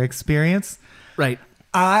multiplayer experience. Right.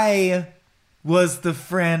 I was the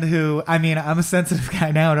friend who, I mean, I'm a sensitive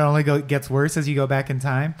guy now. It only gets worse as you go back in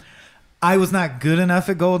time. I was not good enough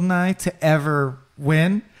at GoldenEye to ever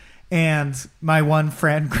win. And my one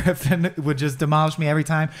friend, Griffin, would just demolish me every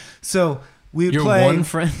time. So we would Your play. one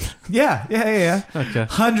friend? Yeah. Okay.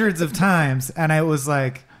 Hundreds of times. And I was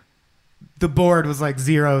like, the board was like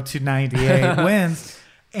 0 to 98 wins.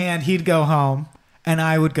 And he'd go home. And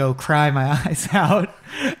I would go cry my eyes out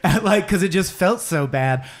because it just felt so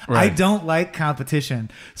bad. Right. I don't like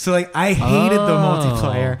competition. So like I hated the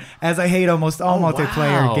multiplayer, as I hate almost all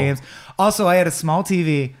multiplayer wow. games. Also, I had a small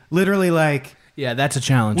TV, literally like... Yeah, that's a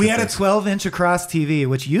challenge. We with had a this. 12-inch across TV,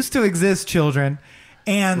 which used to exist, children.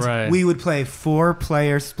 And Right. we would play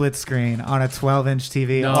 4-player split screen on a 12-inch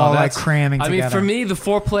TV, No, all like that's- cramming I together. mean, for me, the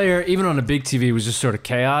 4-player, even on a big TV, was just sort of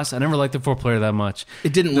chaos. I never liked the 4-player that much.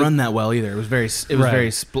 It didn't run that well either. It was very. It was Right.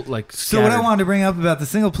 very split. Like So what I wanted to bring up about the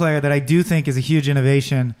single player that I do think is a huge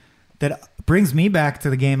innovation that brings me back to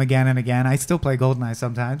the game again and again. I still play GoldenEye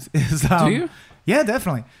sometimes. Is Do you? Yeah,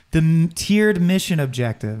 definitely. The tiered mission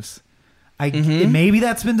objectives. Maybe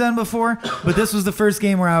that's been done before, but this was the first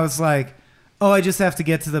game where I was like, oh, I just have to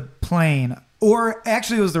get to the plane. Or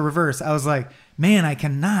actually it was the reverse. I was like, man, I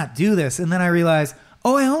cannot do this. And then I realized,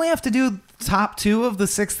 oh, I only have to do top 2 of the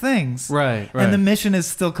 6 things. Right. And the mission is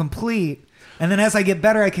still complete. And then as I get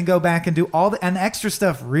better, I can go back and do and the extra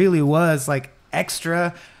stuff really was like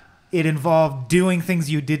extra. It involved doing things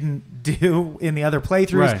you didn't do in the other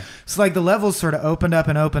playthroughs. Right. So like the levels sort of opened up.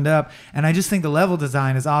 And I just think the level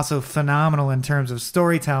design is also phenomenal in terms of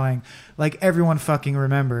storytelling. Like everyone fucking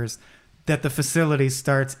remembers that the facility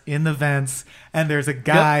starts in the vents and there's a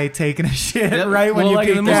guy taking a shit right when you like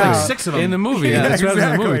peek in the movie, out. like 6 of them in the movie. Yeah, That's what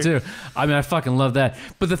happens in the movie exactly. too. I mean, I fucking love that.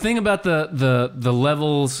 But the thing about the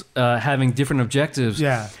levels having different objectives,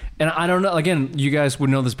 Yeah. And I don't know. Again, you guys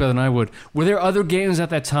would know this better than I would. Were there other games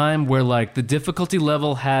at that time where like the difficulty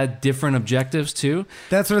level had different objectives too?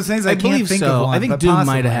 That's what I'm saying. Is I can't believe think so. of one. I think but Doom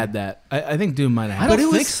possibly. might have had that. I think Doom might have had I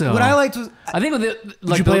don't that. think so. What I liked was I think with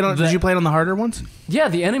Did you play it on? Did you play it on the harder ones? Yeah,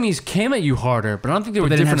 the enemies came at you harder, but I don't think they were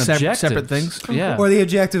But they didn't different have objectives. separate things? Yeah. Or the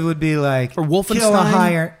objective would be like Or Wolfenstein? kill a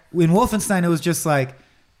higher. In Wolfenstein, it was just like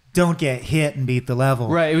don't get hit and beat the level.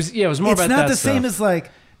 Right. It was more It's about not that the stuff. same as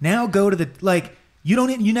like now go to the like you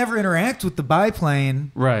never interact with the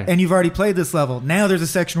biplane. Right. And you've already played this level. Now there's a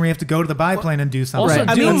section where you have to go to the biplane and do something. Also,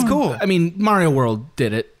 I Doom- mean, that's cool. I mean, Mario World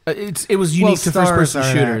did it. It was unique to Stars first-person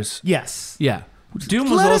are shooters. Yes. Yeah.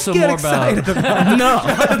 Doom was Let us also get more excited about.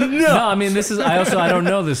 about No, I mean this is. I don't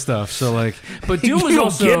know this stuff. So like, but Doom was You don't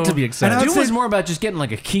also get to be excited. Doom And I would was say- more about just getting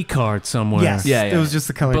like a key card somewhere. Yes. Yeah, yeah. It was just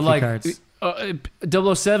the color But key like cards.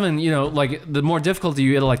 007, like the more difficulty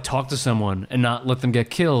you had to like talk to someone and not let them get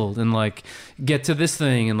killed and like get to this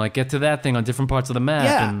thing and like get to that thing on different parts of the map.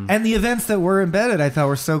 Yeah, and the events that were embedded, I thought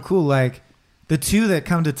were so cool. Like the 2 that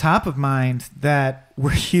come to top of mind that were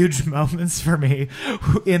huge moments for me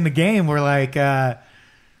in the game were like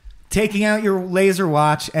taking out your laser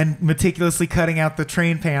watch and meticulously cutting out the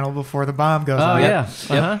train panel before the bomb goes off. yeah.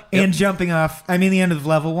 Uh-huh. And jumping off. I mean, the end of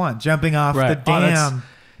level 1, jumping off Right. the dam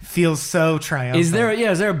feels so triumphant. Is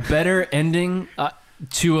there a better ending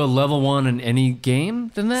to a level 1 in any game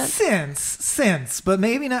than that? Since, but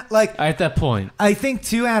maybe not. Like At that point, I think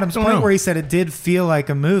to Adam's Don't point know. where he said it did feel like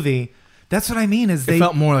a movie. That's what I mean. Is It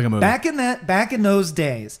felt more like a movie. Back in those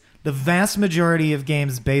days, the vast majority of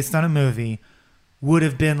games based on a movie would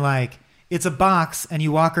have been like it's a box and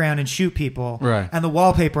you walk around and shoot people, Right. and the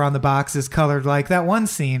wallpaper on the box is colored like that one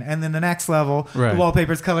scene, and then the next level, Right. the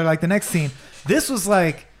wallpaper is colored like the next scene. This was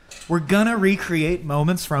like we're gonna recreate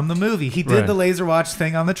moments from the movie. He did Right. the laser watch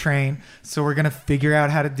thing on the train, so we're gonna figure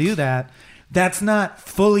out how to do that. That's not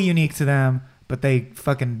fully unique to them, but they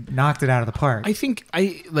fucking knocked it out of the park. I think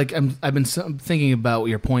I've been thinking about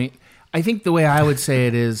your point. I think the way I would say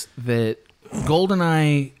it is that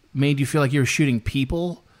GoldenEye made you feel like you were shooting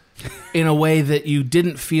people in a way that you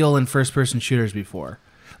didn't feel in first-person shooters before.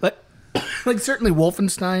 Like certainly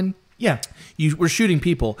Wolfenstein. Yeah. You were shooting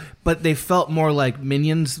people, but they felt more like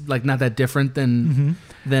minions, like not that different than.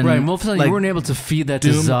 than right. Wolfenstein, you weren't able to feed that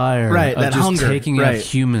Doom, desire, right? of That just hunger, taking right. out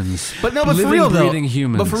humans. But no, but living, for real though, breathing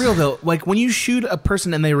humans. But for real though, like when you shoot a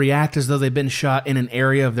person and they react as though they've been shot in an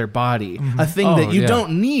area of their body, a thing that you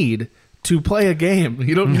don't need to play a game.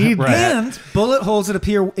 You don't need that. And bullet holes that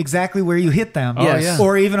appear exactly where you hit them. Yes.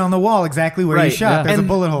 Or even on the wall, exactly where you shot. There's and a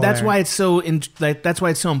bullet hole that's there. why it's so that's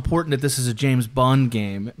why it's so important that this is a James Bond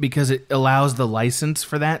game, because it allows the license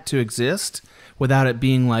for that to exist without it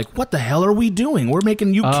being like, what the hell are we doing? We're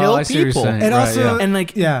making you kill people. And also, and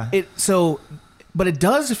like, but it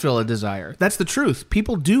does fill a desire. That's the truth.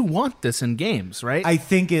 People do want this in games, right? I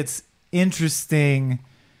think it's interesting,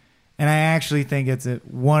 and I actually think it's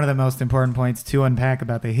one of the most important points to unpack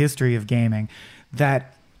about the history of gaming,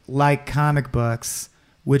 that like comic books,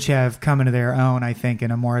 which have come into their own, I think, in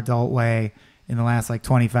a more adult way in the last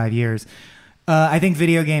 25 years, I think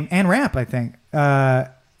video game and rap, I think,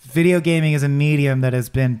 video gaming is a medium that has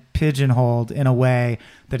been pigeonholed in a way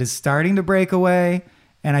that is starting to break away,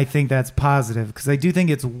 and I think that's positive, because I do think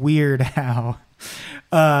it's weird how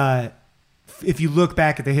if you look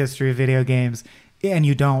back at the history of video games and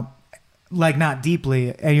you don't, not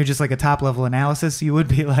deeply, and you're just a top-level analysis, you would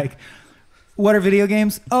be like, what are video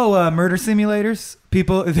games? Murder simulators.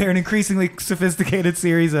 They're an increasingly sophisticated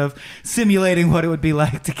series of simulating what it would be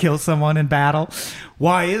like to kill someone in battle.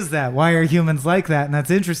 Why is that? Why are humans like that? And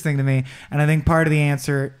that's interesting to me. And I think part of the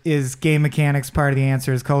answer is game mechanics, part of the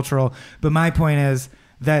answer is cultural. But my point is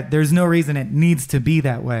that there's no reason it needs to be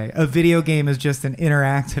that way. A video game is just an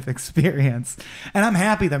interactive experience. And I'm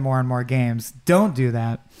happy that more and more games don't do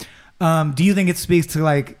that. Do you think it speaks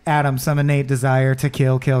to Adam, some innate desire to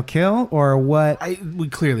kill, or what? We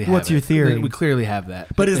clearly have. What's your theory? We clearly have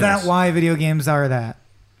that. But is that why video games are that?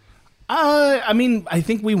 I mean, I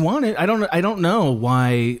think we want it. I don't know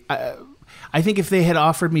why. I think if they had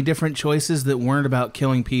offered me different choices that weren't about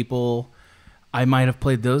killing people, I might have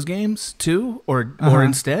played those games too, or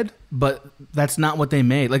instead. But that's not what they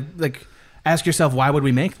made. Like, ask yourself, why would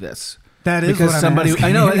we make this? That is because what I'm somebody. asking.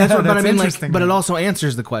 I know that's what, but I mean, interesting. but it also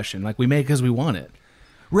answers the question. We make because we want it,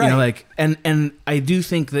 right? And I do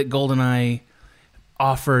think that GoldenEye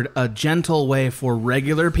offered a gentle way for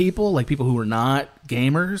regular people, people who are not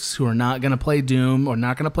gamers, who are not going to play Doom or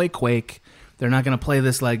not going to play Quake. They're not going to play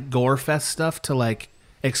this gore fest stuff to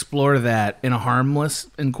explore that in a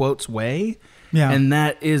harmless, in quotes, way. Yeah. And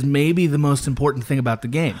that is maybe the most important thing about the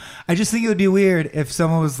game. I just think it would be weird if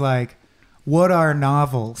someone was like, what are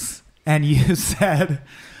novels? And you said,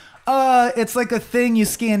 it's like a thing you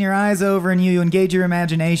scan your eyes over and you engage your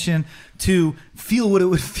imagination to feel what it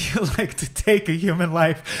would feel like to take a human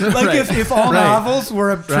life. If all novels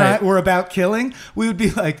were about killing, we would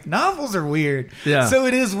be like, novels are weird. Yeah. So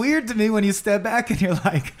it is weird to me when you step back and you're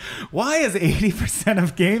like, why is 80%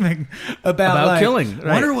 of gaming about killing? Right.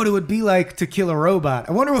 I wonder what it would be like to kill a robot.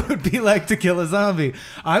 I wonder what it would be like to kill a zombie.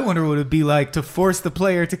 I wonder what it would be like to force the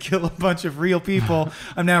player to kill a bunch of real people.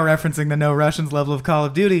 I'm now referencing the No Russians level of Call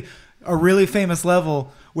of Duty, a really famous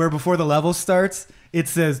level where before the level starts, it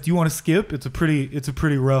says, do you want to skip? It's a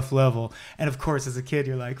pretty rough level. And of course, as a kid,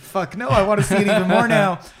 you're like, fuck no, I want to see it even more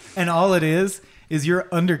now. And all it is you're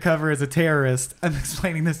undercover as a terrorist. I'm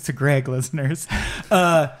explaining this to Greg listeners.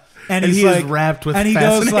 And he is wrapped with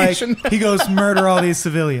fascination. He goes, murder all these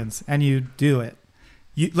civilians. And you do it.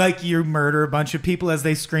 You murder a bunch of people as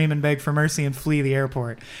they scream and beg for mercy and flee the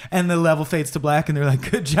airport. And the level fades to black and they're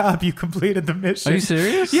like, good job, you completed the mission. Are you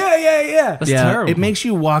serious? Yeah. That's terrible. It makes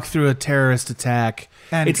you walk through a terrorist attack.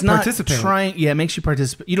 And it's not participate. It makes you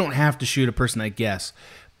participate. You don't have to shoot a person, I guess.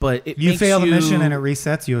 But you fail the mission and it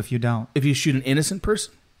resets you if you don't. If you shoot an innocent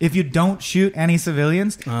person? If you don't shoot any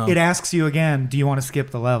civilians, it asks you again, do you want to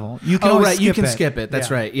skip the level? You can skip it.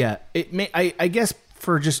 That's right. Yeah. I guess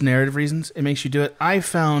for just narrative reasons, it makes you do it. I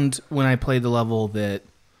found when I played the level that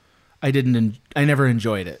I never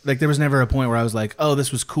enjoyed it. There was never a point where I was like, oh,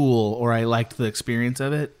 this was cool, or I liked the experience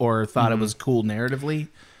of it, or thought it was cool narratively.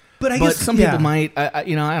 But I guess some people might. I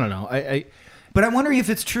don't know. But I'm wondering if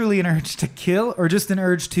it's truly an urge to kill or just an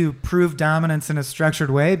urge to prove dominance in a structured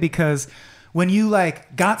way. Because when you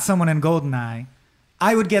got someone in GoldenEye,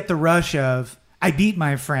 I would get the rush of, I beat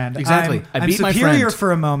my friend. Exactly. I'm beat my superior friend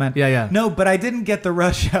for a moment. Yeah. No, but I didn't get the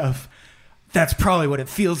rush of, that's probably what it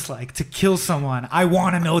feels like to kill someone. I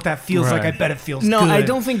want to know what that feels like. I bet it feels good. No, I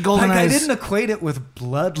don't think GoldenEye I didn't equate it with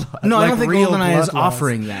bloodlust. No, I don't think GoldenEye is bloodlust.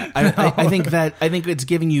 offering that. I think it's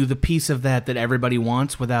giving you the piece of that everybody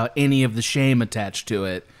wants without any of the shame attached to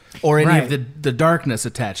it. Or any of the darkness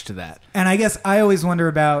attached to that. And I guess I always wonder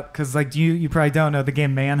about, because you probably don't know the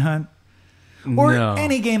game Manhunt. Or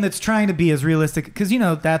any game that's trying to be as realistic. Because,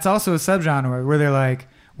 that's also a subgenre where they're like,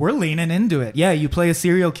 we're leaning into it. Yeah, you play a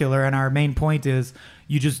serial killer, and our main point is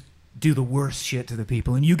you just do the worst shit to the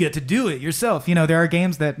people, and you get to do it yourself. You know, there are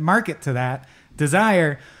games that market to that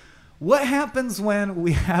desire. What happens when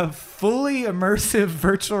we have fully immersive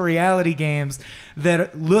virtual reality games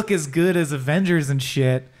that look as good as Avengers and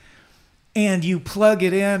shit, and you plug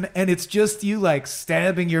it in, and it's just you, like,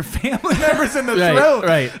 stabbing your family members in the throat?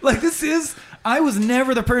 Right. Like, I was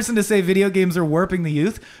never the person to say video games are warping the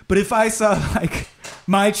youth, but if I saw, like,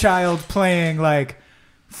 my child playing, like,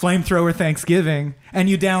 Flamethrower Thanksgiving, and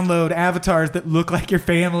you download avatars that look like your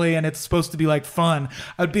family and it's supposed to be like fun,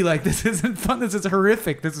 I'd be like, this isn't fun, this is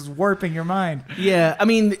horrific, this is warping your mind. Yeah, I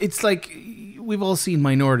mean, it's like, we've all seen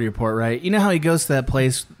Minority Report, right? You know how he goes to that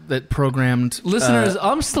place that programmed... Listeners,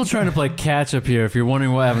 I'm still trying to play catch up here if you're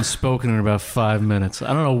wondering why I haven't spoken in about 5 minutes. I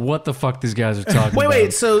don't know what the fuck these guys are talking about.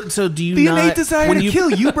 Wait, so do you the not... innate desire to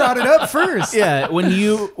kill, you brought it up first. Yeah, when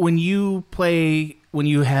you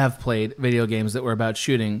have played video games that were about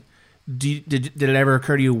shooting, did it ever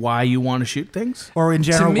occur to you why you want to shoot things? Or in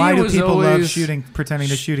general, why do people love shooting, pretending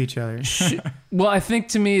to shoot each other? Well, I think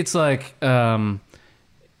to me it's like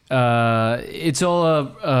it's all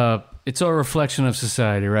a reflection of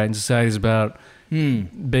society, right? And society is about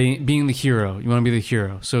being the hero. You want to be the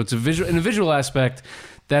hero. So it's in a visual aspect.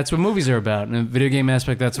 That's what movies are about. In a video game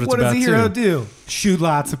aspect, that's what it's about, too. What does a hero do? Shoot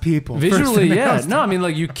lots of people. Visually, yeah. No, I mean,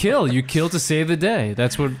 like, you kill to save the day.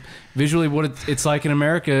 That's what it's like in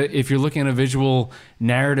America. If you're looking at a visual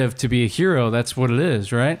narrative to be a hero, that's what it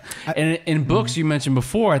is, right? And in books you mentioned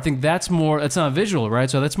before, I think that's not visual, right?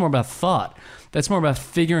 So that's more about thought. That's more about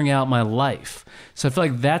figuring out my life. So I feel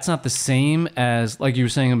like that's not the same as, like you were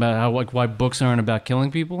saying about how, like, why books aren't about killing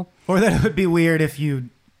people. Or that it would be weird if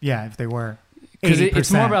they were. Because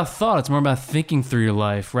it's more about thought. It's more about thinking through your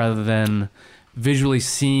life rather than visually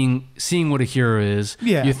seeing what a hero is.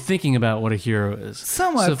 Yeah. You're thinking about what a hero is.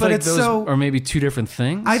 Somewhat, so but like it's those so... are maybe two different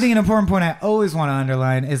things. I think an important point I always want to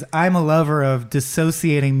underline is I'm a lover of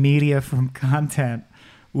dissociating media from content,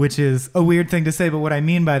 which is a weird thing to say, but what I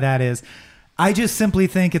mean by that is I just simply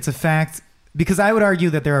think it's a fact... Because I would argue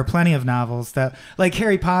that there are plenty of novels that, like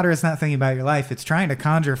Harry Potter is not thinking about your life. It's trying to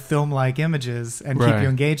conjure film-like images and keep you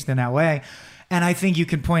engaged in that way. And I think you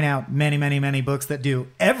can point out many, many, many books that do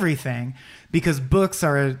everything because books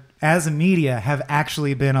as a media, have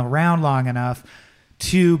actually been around long enough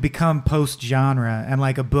to become post-genre, and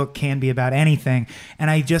like a book can be about anything. And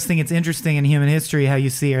I just think it's interesting in human history how you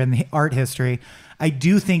see, or in the art history, I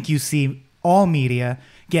do think you see all media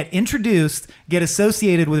get introduced, get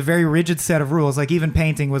associated with a very rigid set of rules. Like even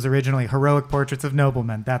painting was originally heroic portraits of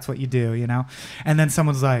noblemen. That's what you do, you know? And then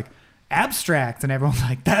someone's like, abstract, and everyone's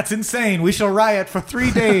like, that's insane, we shall riot for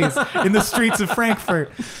 3 days in the streets of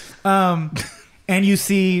Frankfurt. And you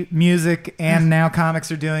see music, and now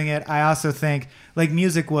comics are doing it. I also think like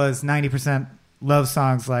music was 90% love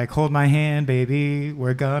songs, like hold my hand baby,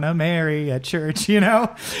 we're gonna marry at church, you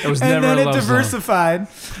know? It was and never then a it love diversified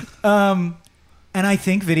song. And I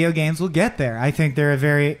think video games will get there. I think they're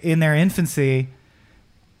in their infancy.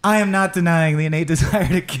 I am not denying the innate desire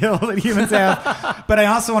to kill that humans have, but I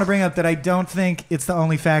also want to bring up that I don't think it's the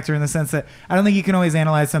only factor, in the sense that I don't think you can always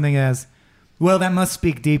analyze something as, well, that must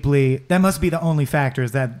speak deeply, that must be the only factor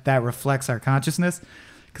that reflects our consciousness.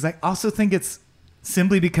 Because I also think it's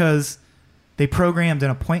simply because they programmed in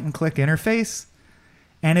a point-and-click interface.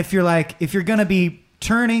 And if you're going to be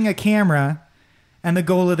turning a camera, and the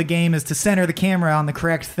goal of the game is to center the camera on the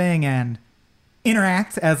correct thing and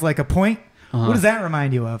interact as like a point, what does that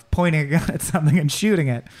remind you of? Pointing a gun at something and shooting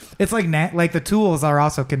it. It's like the tools are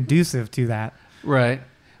also conducive to that. Right.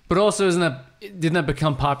 But also, didn't that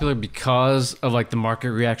become popular because of like the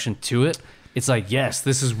market reaction to it? It's like, yes,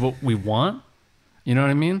 this is what we want. You know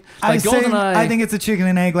what I mean? Like GoldenEye. I think it's a chicken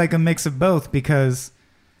and egg, like a mix of both, because,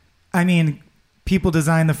 I mean, people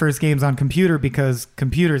designed the first games on computer because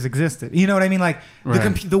computers existed. You know what I mean? Like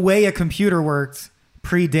the way a computer worked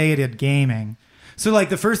predated gaming. So like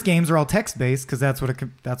the first games are all text-based because that's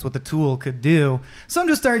what the tool could do. So I'm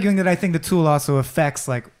just arguing that I think the tool also affects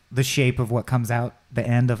like the shape of what comes out the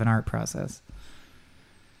end of an art process.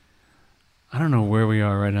 I don't know where we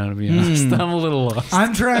are right now, to be honest. I'm a little lost.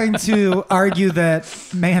 I'm trying to argue that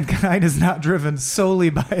mankind is not driven solely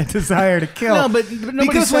by a desire to kill. No, but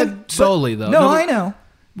nobody said solely, though. No, I know.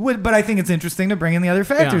 But I think it's interesting to bring in the other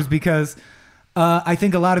factors because I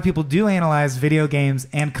think a lot of people do analyze video games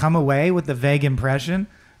and come away with the vague impression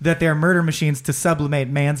that they're murder machines to sublimate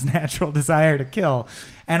man's natural desire to kill.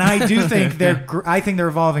 And I do think they're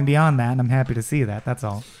evolving beyond that, and I'm happy to see that. That's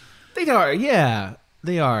all. They are, yeah.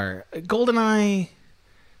 They are. GoldenEye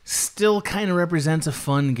still kind of represents a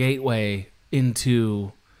fun gateway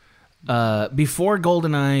into before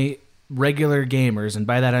GoldenEye, regular gamers, and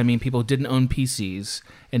by that I mean people who didn't own PCs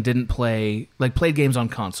and didn't played games on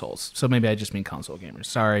consoles. So maybe I just mean console gamers.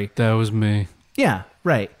 Sorry. That was me. Yeah,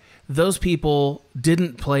 right. Those people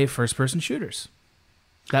didn't play first-person shooters.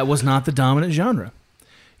 That was not the dominant genre.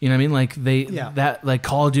 You know what I mean? Like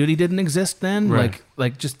Call of Duty didn't exist then. Right.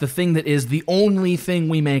 Like just the thing that is the only thing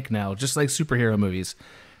we make now, just like superhero movies.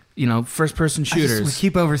 You know, first-person shooters. We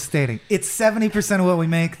keep overstating. It's 70% of what we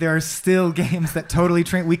make. There are still games that totally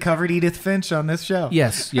train. We covered Edith Finch on this show.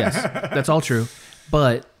 Yes, that's all true.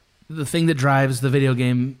 But the thing that drives the video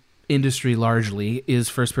game industry largely is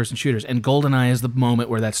first-person shooters, and GoldenEye is the moment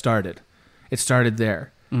where that started. It started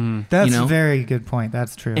there. That's a very good point.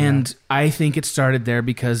 That's true. And I think it started there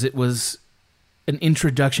because it was an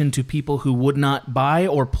introduction to people who would not buy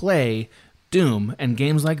or play Doom and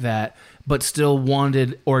games like that, but still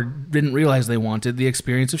wanted or didn't realize they wanted the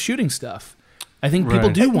experience of shooting stuff. I think people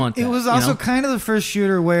do want that. It was also kind of the first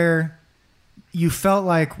shooter where you felt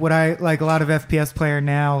like what I like a lot of FPS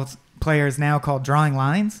players now call drawing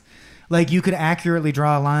lines. Like you could accurately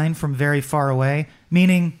draw a line from very far away,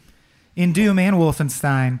 meaning in Doom and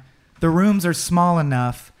Wolfenstein, the rooms are small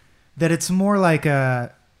enough that it's more like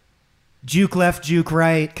a juke left, juke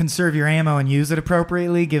right, conserve your ammo and use it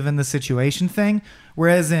appropriately given the situation thing.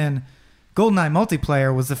 Whereas in GoldenEye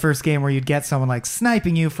multiplayer was the first game where you'd get someone like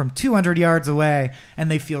sniping you from 200 yards away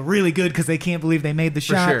and they feel really good because they can't believe they made the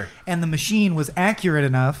shot. Sure. And the machine was accurate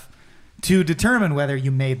enough to determine whether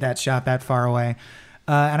you made that shot that far away.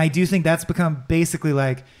 And I do think that's become basically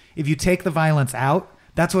like if you take the violence out,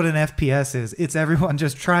 that's what an FPS is. It's everyone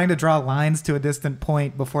just trying to draw lines to a distant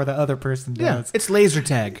point before the other person does. Yeah, it's laser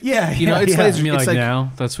tag. Yeah, you know, it's laser. You mean it's like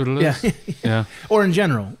now? That's what it is. Yeah. Or in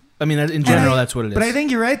general. I mean, in general, that's what it is. But I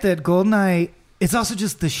think you're right that GoldenEye. It's also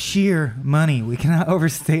just the sheer money. We cannot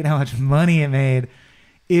overstate how much money it made.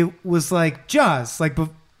 It was like Jaws. Like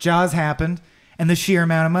Jaws happened, and the sheer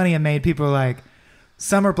amount of money it made, people were like,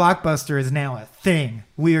 summer blockbuster is now a thing.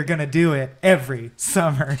 We are going to do it every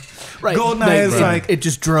summer. Right. GoldenEye is like... It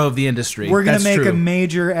just drove the industry. We're going to make a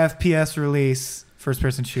major FPS release,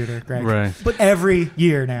 first-person shooter, Greg. Right. But every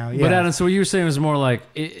year now, yeah. But Adam, so what you were saying was more like,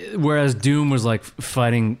 whereas Doom was like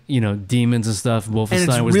fighting, demons and stuff,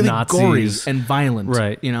 Wolfenstein was really Nazis. Gory and violent.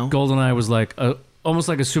 Right. GoldenEye was like almost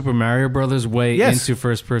like a Super Mario Brothers way into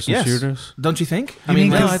first-person shooters. Don't you think? I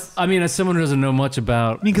mean, as someone who doesn't know much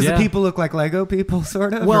about... Because the people look like Lego people,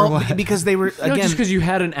 sort of? Well, because they were, again... just because you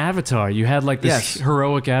had an avatar. You had like this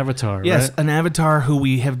heroic avatar, Yes, right? an avatar who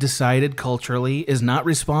we have decided culturally is not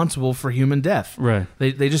responsible for human death. Right.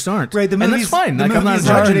 They just aren't. Right, and that's fine. The movie's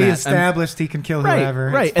already established he can kill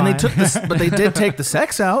whoever. Right, and they took this... But they did take the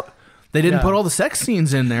sex out. They didn't put all the sex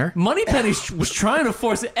scenes in there. Moneypenny was trying to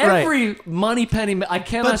force every Moneypenny. I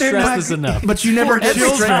cannot stress this enough. But you never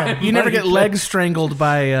get legs strangled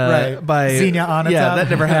by Xenia Onatopp. Yeah, that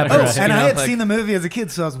never happened. And I had seen the movie as a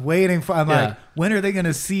kid, so I was waiting for. I'm like, when are they going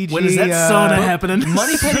to CG? When is that sauna happening?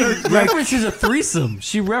 Moneypenny references a threesome.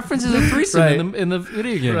 She references a threesome in the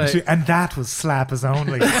video game, and that was slappers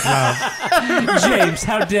only. James,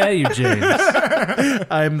 how dare you, James?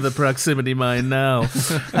 I'm the proximity mine now.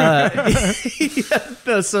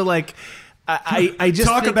 So like I just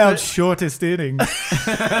talk about shortest innings.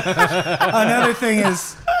 Another thing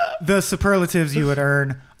is the superlatives you would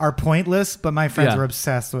earn are pointless, but my friends were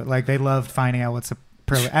obsessed with. Like they loved finding out what superlative.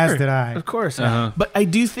 As did I, of course. But I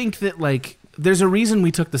do think that like there's a reason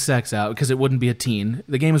we took the sex out because it wouldn't be a teen.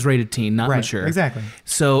 The game was rated teen, not mature. Exactly.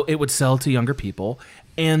 So it would sell to younger people,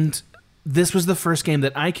 and this was the first game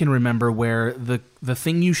that I can remember where the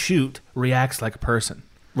thing you shoot reacts like a person.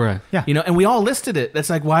 Right. Yeah. And we all listed it. That's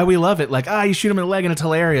like why we love it. Like, you shoot him in the leg and it's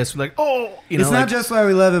hilarious. We're like, it's not just why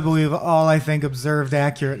we love it, but we've all, I think, observed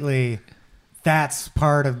accurately. That's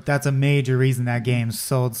a major reason that game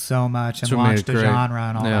sold so much and launched the genre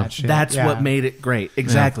and all that shit. That's what made it great.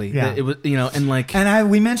 Exactly. Yeah. It was, and like,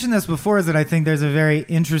 we mentioned this before, is that I think there's a very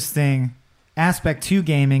interesting aspect to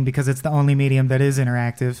gaming because it's the only medium that is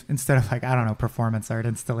interactive instead of like, I don't know, performance art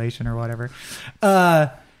installation or whatever.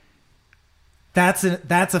 That's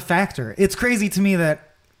a factor. It's crazy to me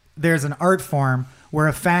that there's an art form where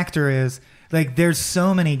a factor is like there's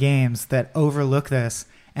so many games that overlook this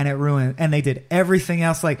and it ruined, and they did everything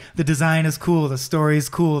else. Like the design is cool, the story's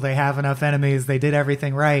cool, they have enough enemies, they did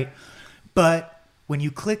everything right. But when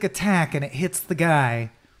you click attack and it hits the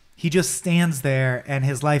guy, he just stands there and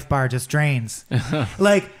his life bar just drains.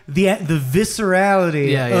 Like the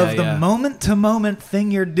viscerality of the moment to moment thing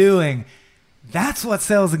you're doing. That's what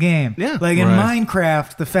sells a game. Yeah. Like in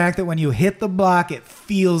Minecraft, the fact that when you hit the block, it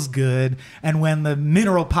feels good. And when the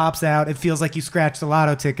mineral pops out, it feels like you scratched a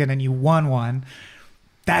lotto ticket and you won one.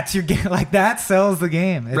 That's your game. Like, that sells the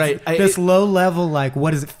game. It's right. This low level, like,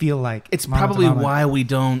 what does it feel like? It's probably why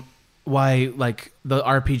like the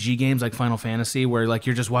RPG games like Final Fantasy, where like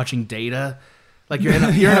you're just watching data. Like you're in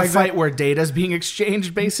a fight where data's being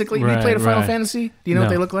exchanged, basically. Have you played a Final Fantasy? Do you know what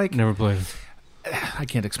they look like? Never played. I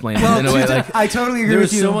can't explain it in a way. Like, I totally agree there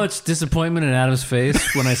with you. There was so much disappointment in Adam's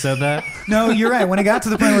face when I said that. No, you're right. When it got to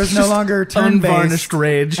the point where it's no longer turn-based, unvarnished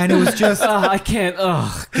rage, and it was just I can't.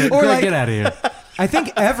 Get out of here. I think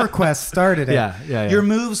EverQuest started it. Yeah. Your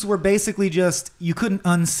moves were basically just, you couldn't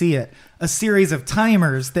unsee it. A series of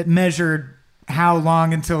timers that measured how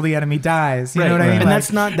long until the enemy dies. You know what I mean? And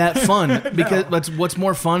that's not that fun, because what's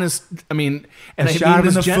more fun is, and I shot him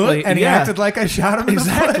in the gently, foot, and he acted like I shot him in the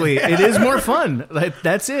foot. Exactly. It is more fun. Like,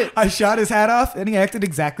 that's it. I shot his hat off, and he acted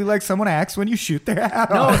exactly like someone acts when you shoot their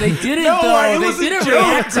hat off. No, they didn't, though. They didn't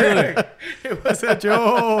react to it. It was a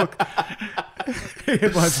joke.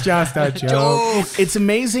 It was just a joke. It's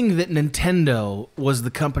amazing that Nintendo was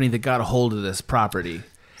the company that got a hold of this property.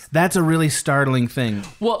 That's a really startling thing.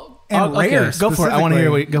 Well, and Rare, go for it. I want to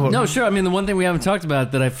hear what you go for. No, sure. I mean, the one thing we haven't talked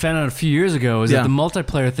about that I found out a few years ago is that the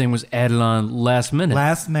multiplayer thing was added on last minute.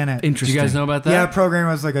 Interesting. Did you guys know about that? Yeah, a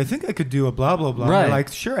programmer was like, I think I could do a blah, blah, blah. Right. They're like,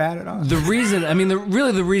 sure, add it on. The reason,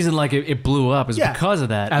 the reason like it blew up is because of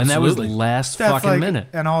that. Absolutely. And that was the last fucking like minute.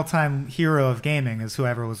 An all-time hero of gaming is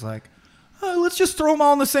whoever was like, let's just throw them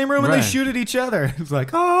all in the same room and they shoot at each other. It's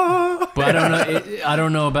like, But I don't know. I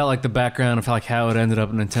don't know about like the background of like how it ended up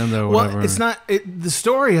in Nintendo or whatever. Well, it's not the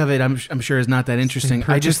story of it. I'm sure is not that interesting.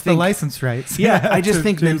 I just think the license rights. Yeah, I just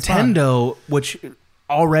think Nintendo, which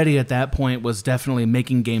already at that point was definitely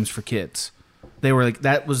making games for kids. They were like,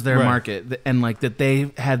 that was their market, and like that they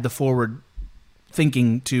had the forward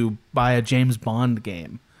thinking to buy a James Bond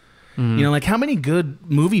game. Mm. You know, like how many good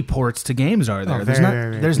movie ports to games are there? There's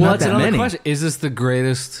not that many. Question. Is this the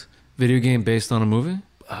greatest video game based on a movie?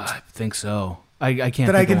 I think so. I can't.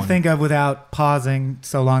 That I can think of without pausing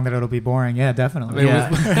so long that it'll be boring. Yeah, definitely.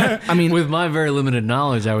 With my very limited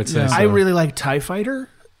knowledge, I would say. So. I really like TIE Fighter.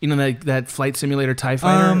 You know that flight simulator TIE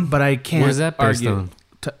Fighter, but I can't. Where's that based on?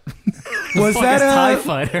 Was that TIE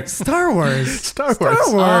Fighter? Star Wars. Star Wars.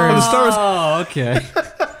 Oh, okay.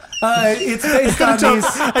 It's based on these.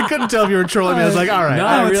 I couldn't tell if you were trolling me. I was like, all right.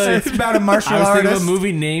 No, it's about a martial artist. I was thinking artist. of a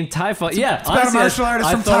movie named TIE Fighter. Yeah, it's about a martial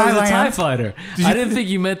artist from Thailand. Thailand. It was a TIE Fighter. I didn't think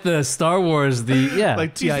you meant the Star Wars.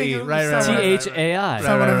 Like TIE, right. THAI.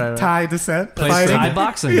 Someone of Thai descent. Plays Thai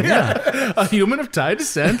boxing. Yeah. A human of Thai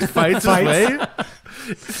descent fights his way.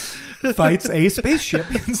 Fights a spaceship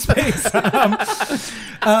in space. What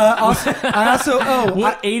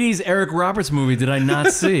 80s Eric Roberts movie did I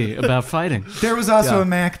not see about fighting? There was also a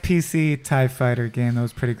Mac PC TIE Fighter game that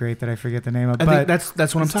was pretty great that I forget the name of. I think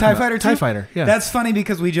that's what I'm talking TIE about. Fighter 2? TIE Fighter, yeah. That's funny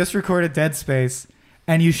because we just recorded Dead Space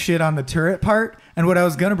and you shit on the turret part. And what I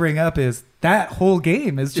was going to bring up is that whole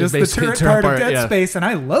game is just the turret part of Dead Space, and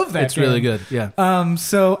I love that It's game. really good, yeah.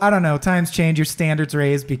 So, I don't know. Times change. Your standards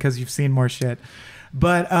raised because you've seen more shit.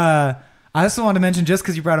 But I also want to mention, just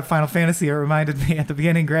because you brought up Final Fantasy, it reminded me at the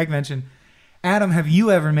beginning, Greg mentioned, Adam, have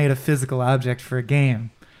you ever made a physical object for a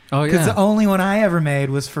game? Oh, yeah. Because the only one I ever made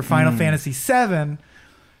was for Final Fantasy VII,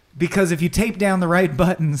 because if you tape down the right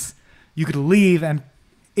buttons, you could leave, and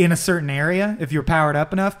in a certain area, if you're powered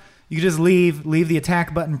up enough, you could just leave the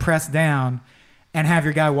attack button pressed down, and have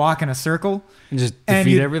your guy walk in a circle. And just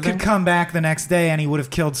defeat everything? Could come back the next day, and he would have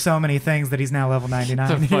killed so many things that he's now level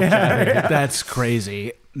 99. That's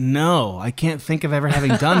crazy. No, I can't think of ever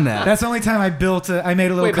having done that. That's the only time I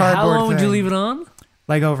made a little cardboard thing. How long would you leave it on?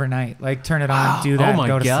 Like overnight. Like turn it on, do that,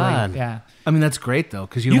 go to sleep. Yeah. I mean, that's great, though,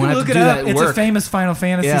 because you can don't have look to it do up. that It's work. a famous Final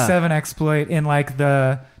Fantasy VII exploit in like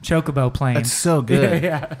the Chocobo plane. That's so good.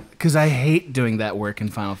 Yeah. Because I hate doing that work in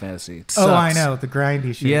Final Fantasy. It sucks. Oh, I know. The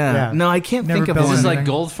grindy shit. Yeah. No, I can't think of one. Is this like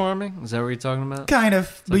gold farming? Is that what you're talking about? Kind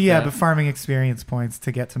of. But but farming experience points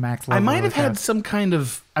to get to max level. I might have had some kind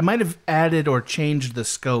of... I might have added or changed the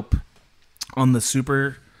scope on the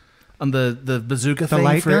super... On the bazooka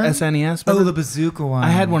thing for SNES. Oh, the bazooka one. I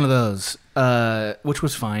had one of those, which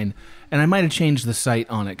was fine. And I might have changed the sight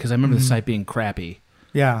on it, because I remember the sight being crappy.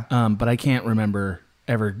 Yeah. But I can't remember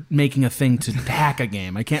ever making a thing to hack a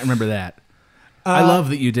game. I can't remember that. I love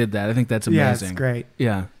that you did that. I think that's amazing. Yeah, it's great.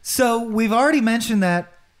 Yeah. So we've already mentioned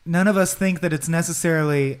that none of us think that it's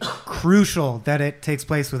necessarily crucial that it takes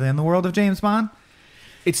place within the world of James Bond.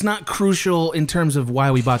 It's not crucial in terms of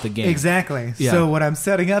why we bought the game. Exactly. Yeah. So what I'm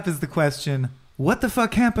setting up is the question, what the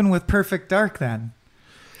fuck happened with Perfect Dark then?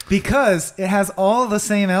 Because it has all the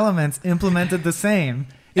same elements implemented the same.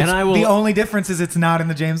 The only difference is it's not in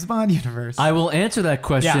the James Bond universe. I will answer that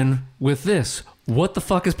question with this. what the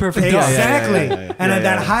fuck is Perfect Dark? Exactly. And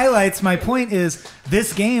that highlights my point is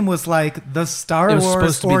this game was like the Star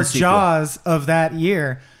Wars or Jaws of that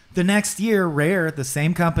year. The next year, Rare, the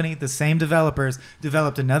same company, the same developers,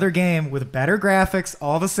 developed another game with better graphics,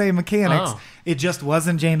 all the same mechanics. Oh. It just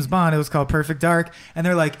wasn't James Bond. It was called Perfect Dark. And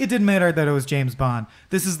they're like, it didn't matter that it was James Bond.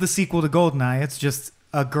 This is the sequel to GoldenEye. It's just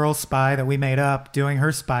a girl spy that we made up doing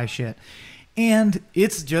her spy shit. And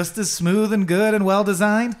it's just as smooth and good and well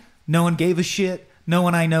designed. No one gave a shit. No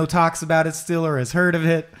one I know talks about it still or has heard of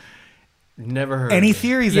it. Never heard. Any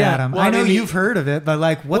theories, Adam? Well, I know you've heard of it, but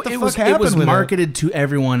like, what the fuck happened with it? It was marketed to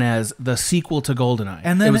everyone as the sequel to GoldenEye.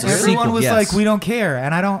 And then everyone was like, we don't care.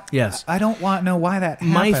 And I don't want to know why that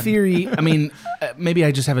happened. My theory, I mean, maybe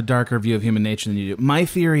I just have a darker view of human nature than you do. My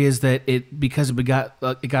theory is that because it got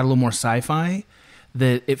a little more sci-fi,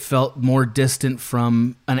 that it felt more distant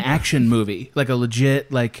from an action movie, like a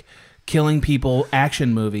legit, like, killing people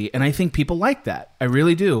action movie, and I think people like that. I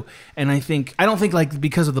really do. And I don't think like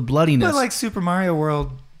because of the bloodiness. But like Super Mario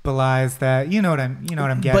World belies that. You know what I'm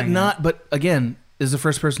getting. But again, is a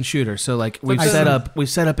first person shooter. So like we've set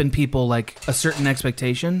up in people like a certain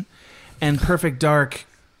expectation, and Perfect Dark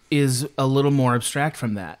is a little more abstract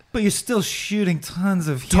from that. But you're still shooting tons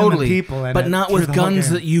of human people, but not with guns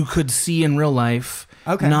that you could see in real life.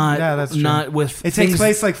 Okay, that's true. Not with it takes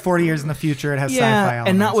place like 40 years in the future. It has sci-fi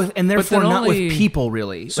elements. and therefore not with people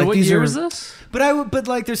really. So like, what year was this? But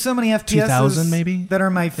like there's so many FPSs 2000 maybe that are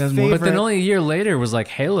my favorite. But then only a year later was like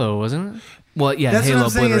Halo, wasn't it? Well, yeah, that's Halo what I'm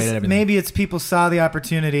saying obliterated is everything. maybe it's people saw the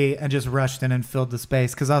opportunity and just rushed in and filled the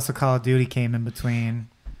space because also Call of Duty came in between.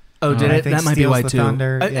 Oh, did it? That might be why too.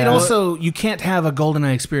 Thunder. And also, you can't have a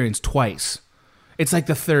GoldenEye experience twice. It's like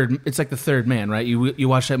the third man, right? You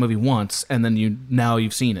watch that movie once, and then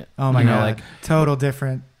you've seen it. Oh my god! Like total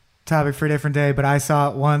different topic for a different day. But I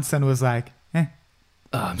saw it once and was like, eh.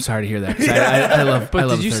 Oh, I'm sorry to hear that. I love. But I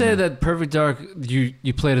love did you say that Perfect Dark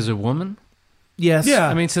you played as a woman? Yes. Yeah.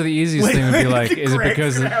 I mean, so the easiest thing would be like, is it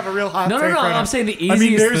because have a real hot no? I'm saying the easiest. I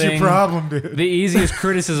mean, there's thing, your problem, dude. The easiest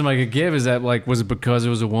criticism I could give is that like, was it because it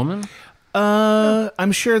was a woman?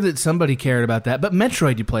 I'm sure that somebody cared about that. But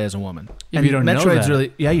Metroid, you play as a woman. Yeah, and you don't Metroid's know that.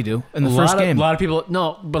 really, yeah, you do. In the first game, a lot of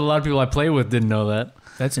people I play with didn't know that.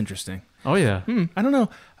 That's interesting. Oh yeah. I don't know.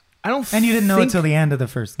 And you didn't know it until the end of the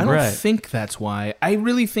first game. I don't think that's why. I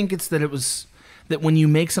really think it's that it was that when you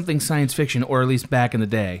make something science fiction, or at least back in the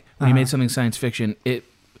day, when you made something science fiction, it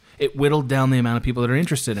whittled down the amount of people that are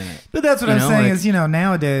interested in it. But that's what I'm saying is,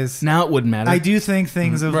 nowadays... Now it wouldn't matter. I do think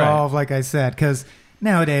things evolve, like I said, because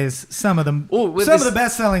nowadays, some of the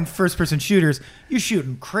best-selling first-person shooters, you're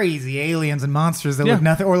shooting crazy aliens and monsters that look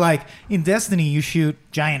nothing. Or like, in Destiny, you shoot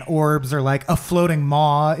giant orbs or like a floating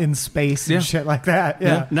maw in space and shit like that.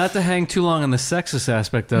 Yeah. Not to hang too long on the sexist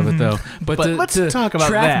aspect of it, though. But let's talk about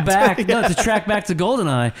track that. To track back to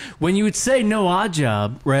GoldenEye, when you would say no odd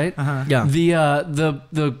job, right? Yeah.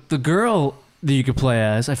 The girl that you could play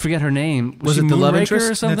as, I forget her name. Was it the love interest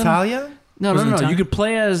or something? Natalia? No. You could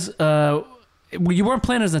play as... you weren't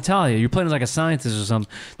playing as Natalia. You were playing as like a scientist or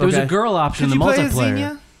something. There was a girl option in the multiplayer. Could you play as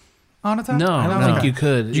Xenia on Natalia? No, I don't think you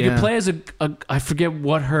could. You could play as I forget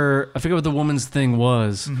what the woman's thing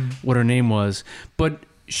was, what her name was, but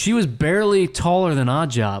she was barely taller than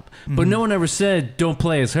Oddjob. But no one ever said don't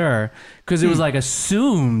play as her because it was like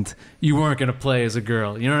assumed you weren't going to play as a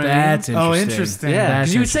girl. You know what I mean? That's interesting. Oh, interesting. Yeah,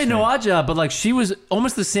 because you would say no Oddjob, but like she was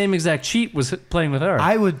almost the same exact cheat was playing with her.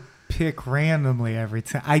 I would pick randomly every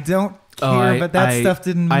time. I don't care, but that stuff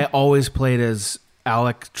didn't... I always played as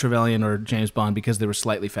Alec Trevelyan or James Bond because they were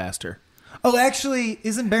slightly faster. Oh, actually,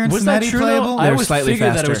 isn't Baron Was that Samedi true, playable? I always slightly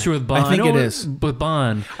figured faster. that it was true with Bond. I think it is. With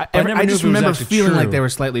Bond. I just remember feeling like they were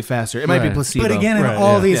slightly faster. It might be placebo. But again, in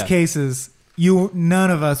all these cases,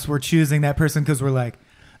 none of us were choosing that person because we're like,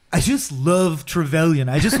 I just love Trevelyan.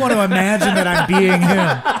 I just want to imagine that I'm being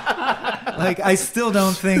him. Like, I still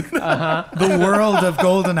don't think the world of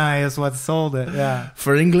GoldenEye is what sold it. Yeah.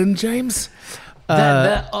 For England, James?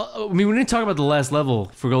 I mean, we didn't talk about the last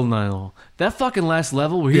level for GoldenEye. That fucking last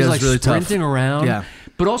level where he's like really sprinting around. Yeah.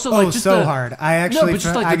 But also like just hard. I actually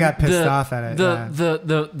I got pissed off at it.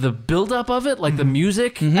 The build up of it, like the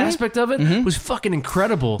music aspect of it was fucking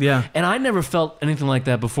incredible. Yeah. And I never felt anything like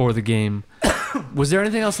that before the game. Was there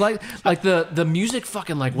anything else like the music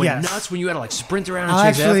fucking like went nuts when you had to like sprint around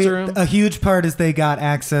and chase after him? A huge part is they got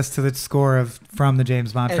access to the score from the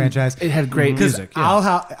James Bond franchise. It had great music.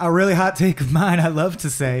 Yeah. A really hot take of mine I love to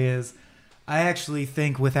say is I actually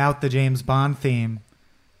think without the James Bond theme,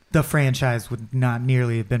 the franchise would not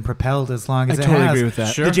nearly have been propelled as long as it has. I totally agree with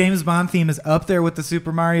that. Sure. The James Bond theme is up there with the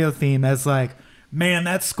Super Mario theme as like man,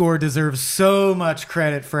 that score deserves so much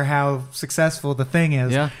credit for how successful the thing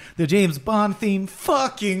is. Yeah. The James Bond theme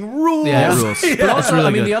fucking rules. Yeah, it rules. Yeah. But also, really I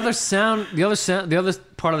mean, good. the other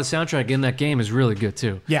part of the soundtrack in that game is really good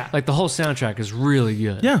too. Yeah. Like the whole soundtrack is really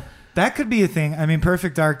good. Yeah. That could be a thing. I mean,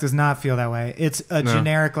 Perfect Dark does not feel that way. It's a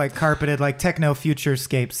generic, like carpeted, like techno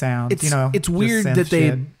futurescape sound. It's, you know, it's just weird synth that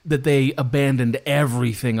shit. they abandoned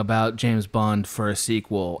everything about James Bond for a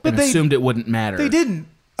sequel But and they- assumed it wouldn't matter. They didn't.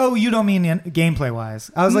 Oh, you don't mean gameplay wise?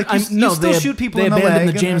 I was like, you still they shoot people They in the abandoned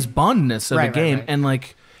leg. the James Bondness of Right, the right, game, right. and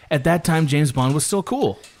like at that time, James Bond was still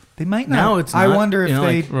cool. They might not. Now it's I not, wonder if you know,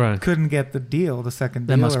 they like- couldn't get the deal, the second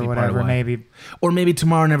That deal must or be part of whatever. why. Maybe. Or maybe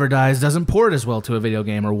Tomorrow Never Dies doesn't port as well to a video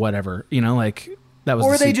game or whatever. You know, like that was.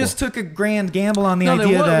 Or the they sequel. just took a grand gamble on the No,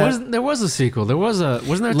 idea there was a sequel. Wasn't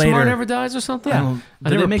there Later. Tomorrow Never Dies or something? Yeah. I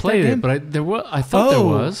Did they never make that played game? it, but I thought there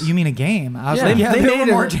was. You mean a game? I was Yeah. like, They there made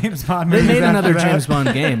were more a- James Bond They movies made after another that. James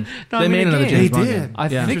Bond game. No, They I mean made a another game. James They Bond did. game. I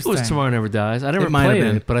Yeah. think it was Interesting. Tomorrow Never Dies. I never might have played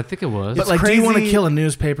been. it, but I think it was. But It's like, do you want to crazy- kill a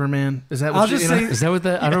newspaper man? Is that what I'll you, just you know? say- Is that what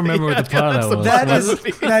that? I don't remember what the plot of that was.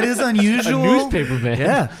 That is unusual. A newspaper man.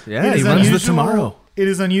 Yeah, yeah. It He is runs the unusual- Tomorrow. It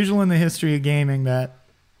is unusual in the history of gaming that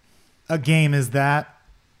a game is that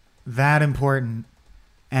important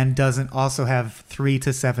and doesn't also have 3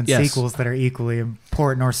 to 7 Yes. sequels that are equally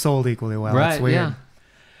important or sold equally well. Right. It's weird. Yeah.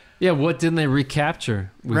 Yeah. What didn't they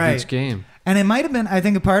recapture with Right. each game? And it might have been, I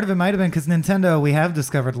think a part of it might have been because Nintendo, we have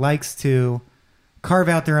discovered, likes to carve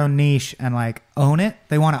out their own niche and like own it.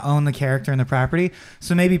 They want to own the character and the property.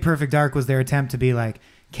 So maybe Perfect Dark was their attempt to be like,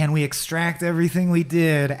 can we extract everything we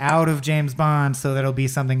did out of James Bond so that it'll be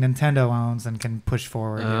something Nintendo owns and can push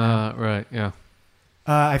forward? You know? Right. Yeah.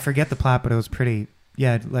 I forget the plot, but it was pretty,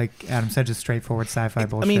 like Adam said, just straightforward sci-fi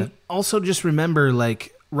bullshit. I mean, also just remember,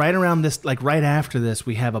 like, right around this, like, right after this,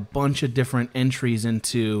 we have a bunch of different entries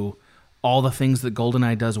into all the things that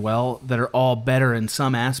GoldenEye does well that are all better in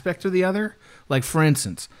some aspect or the other. Like, for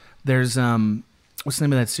instance, there's, what's the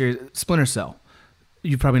name of that series? Splinter Cell.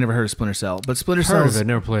 You've probably never heard of Splinter Cell, but Splinter Cell is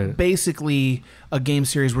never played it. Basically a game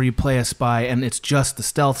series where you play a spy and it's just the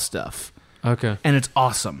stealth stuff. Okay. And it's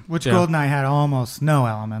awesome. Which GoldenEye had almost no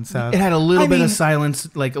elements of. It had a little bit mean, of silence,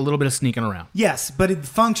 like a little bit of sneaking around. Yes, but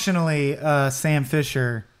functionally, Sam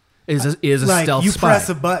Fisher is a like, stealth you spy. press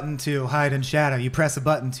a button to hide in shadow. You press a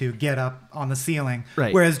button to get up on the ceiling.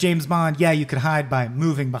 Right. Whereas James Bond, you could hide by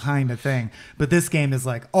moving behind a thing. But this game is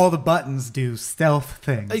like all the buttons do stealth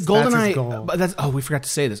things. That's his GoldenEye, goal. we forgot to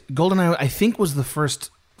say this. GoldenEye, I think, was the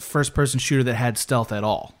first-person shooter that had stealth at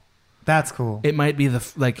all. That's cool. It might be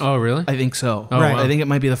Oh, really? I think so. Oh, Right. wow. I think it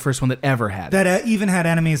might be the first one that ever had. That even had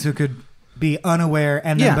enemies who could be unaware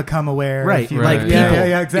and then become aware. Right. if you- Like people.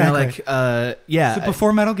 Yeah, exactly. You know, like, So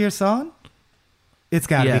before Metal Gear Solid? It's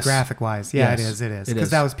got to Yes. be graphic-wise. Yes. It is. It Because is.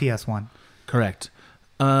 that was PS1. Correct.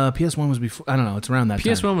 PS1 was before. I don't know. It's around that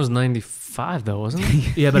time. PS1 was 95 though, wasn't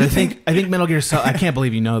it? Yeah, but I think Metal Gear Solid. I can't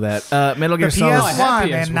believe you know that. Metal Gear The Solid. PS1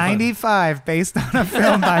 PS1. in 95 based on a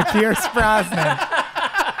film by Pierce Brosnan.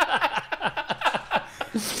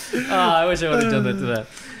 I wish I would have done that to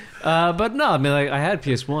that. But no, I mean, like, I had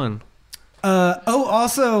PS1.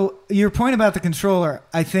 Also, your point about the controller,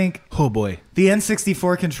 I think Oh boy. the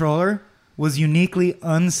N64 controller was uniquely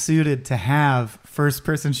unsuited to have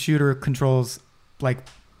first-person shooter controls like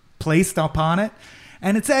placed upon it,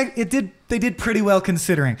 and they did pretty well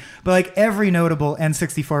considering. But like every notable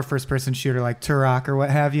N64 first-person shooter, like Turok or what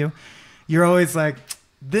have you, you're always like,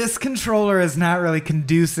 this controller is not really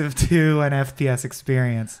conducive to an FPS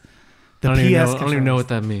experience. I don't even know what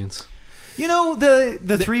that means. You know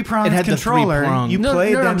the three-pronged it had the controller. three-pronged. You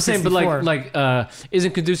played no, the I'm saying, but N64.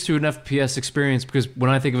 isn't conducive to an FPS experience, because when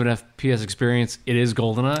I think of an FPS experience, it is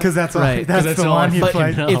GoldenEye. Because that's all. Right. That's the one you But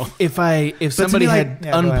played. if somebody me, like- had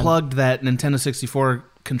yeah, go ahead. unplugged that Nintendo 64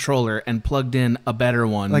 controller and plugged in a better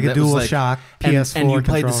one, Like a that was DualShock and PS4 you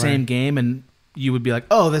played the controller. same game, and you would be like,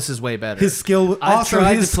 "Oh, this is way better." His skill. I've Also,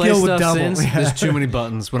 tried his to play skill would stuff double. since. Yeah. There's too many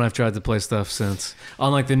buttons when I've tried to play stuff since.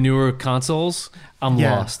 On like the newer consoles, I'm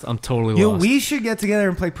Yeah. lost. I'm totally Yo, lost. we should get together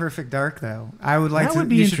and play Perfect Dark, though. I would like That to. would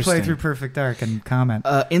be you should play interesting. through Perfect Dark and comment.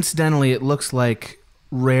 Incidentally, it looks like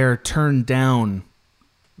Rare turned down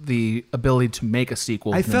the ability to make a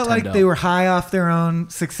sequel. I with felt Nintendo. like they were high off their own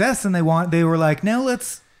success, and they were like, now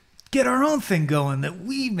let's get our own thing going that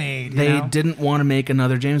we made. They didn't want to make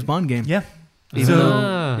another James Bond game. Yeah. Even So-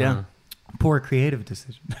 though, yeah. Poor creative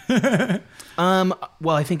decision.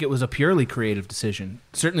 Well, I think it was a purely creative decision.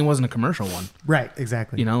 It certainly wasn't a commercial one. Right.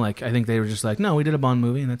 Exactly. You know, like I think they were just like, no, we did a Bond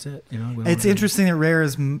movie and that's it. You know, we don't It's wanna- interesting that Rare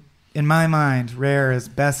is, in my mind, Rare is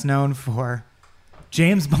best known for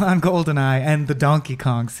James Bond, GoldenEye, and the Donkey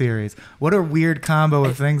Kong series. What a weird combo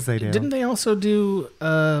of things they do. Didn't they also do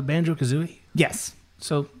Banjo-Kazooie? Yes.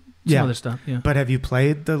 So some other stuff. Yeah. But have you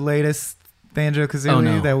played the latest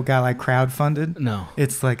Banjo-Kazooie that got like crowdfunded? No.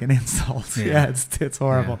 It's like an insult. Yeah, it's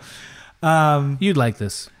horrible. Yeah. You'd like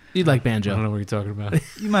this. You'd like Banjo. I don't know what you're talking about.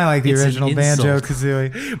 You might like the original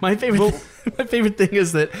Banjo-Kazooie. My favorite thing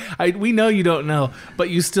is that we know you don't know, but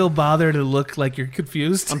you still bother to look like you're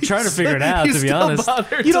confused. I'm trying to figure it out, to be honest.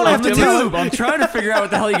 You don't have to I'm trying to figure out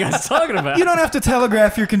what the hell you guys are talking about. You don't have to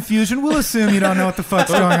telegraph your confusion. We'll assume you don't know what the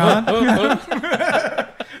fuck's going on.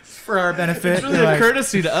 For our benefit. It's really a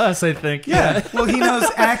courtesy to us, I think. Yeah. Well, he knows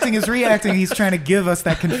acting is reacting. He's trying to give us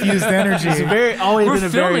that confused energy. He's always been a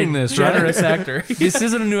very generous actor. This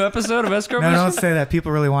isn't a new episode of Escrow? No, don't say that.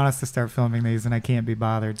 People really want us to start filming these, and I can't be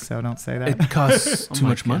bothered, so don't say that. It costs too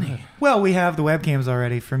much money. Well, we have the webcams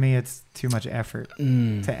already. For me, it's too much effort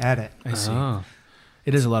to edit. I see.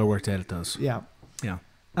 It is a lot of work to edit those. Yeah. Yeah.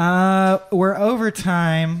 We're over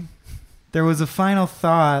time. There was a final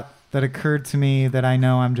thought that occurred to me that I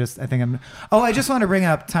just want to bring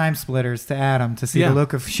up Time Splitters to Adam to see the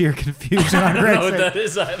look of sheer confusion on Greg's face. I don't know what that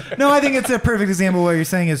is either. No, I think it's a perfect example of what you're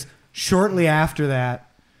saying is shortly after that,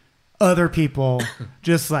 other people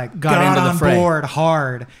just like got on board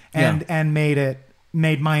hard and made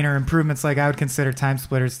minor improvements. Like I would consider Time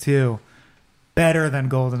Splitters 2 better than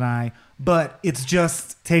GoldenEye, but it's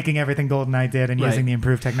just taking everything GoldenEye did and using the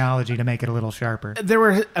improved technology to make it a little sharper.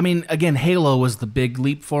 Again, Halo was the big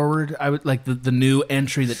leap forward. I would like the new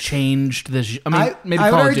entry that changed this. Maybe I would Call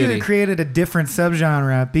of argue Duty. it created a different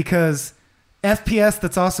subgenre because FPS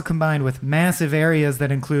that's also combined with massive areas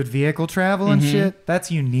that include vehicle travel and shit,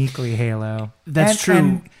 that's uniquely Halo. That's true.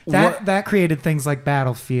 And that created things like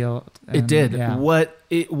Battlefield. It did. Yeah.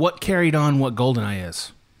 What carried on what GoldenEye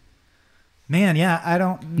is? Man, yeah, I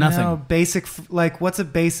don't Nothing. know. Basic, what's a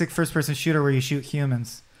basic first-person shooter where you shoot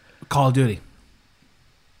humans? Call of Duty.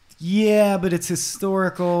 Yeah, but it's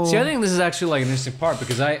historical. See, I think this is actually like an interesting part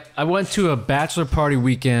because I went to a bachelor party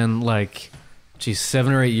weekend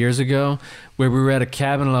 7 or 8 years ago where we were at a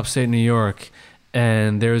cabin in upstate New York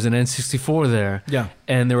and there was an N64 there. Yeah.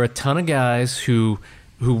 And there were a ton of guys who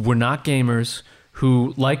were not gamers,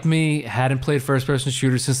 who, like me, hadn't played first-person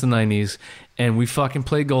shooters since the 90s, and we fucking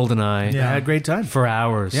played GoldenEye. Yeah, I had a great time for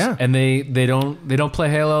hours. Yeah, and they don't play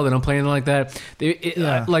Halo, they don't play anything like that.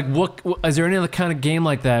 What is there any other kind of game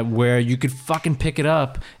like that where you could fucking pick it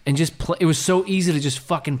up and just play? It was so easy to just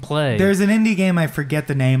fucking play. There's an indie game I forget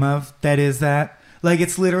the name of that is that. Like,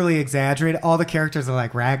 it's literally exaggerated. All the characters are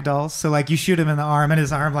like ragdolls. So, like, you shoot him in the arm and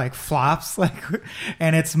his arm, like, flops.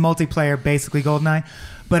 And it's multiplayer, basically GoldenEye.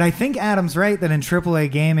 But I think Adam's right that in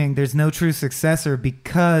AAA gaming, there's no true successor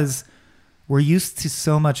because we're used to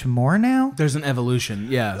so much more now. There's an evolution,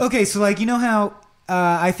 yeah. Okay, so, like, you know how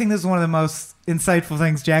I think this is one of the most insightful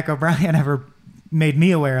things Jack O'Brien ever made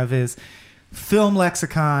me aware of is film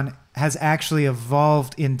lexicon has actually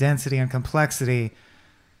evolved in density and complexity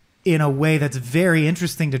in a way that's very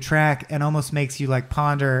interesting to track and almost makes you like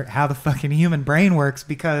ponder how the fucking human brain works,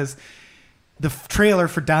 because the trailer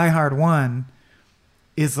for Die Hard 1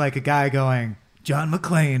 is like a guy going, John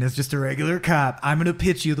McClane is just a regular cop. I'm going to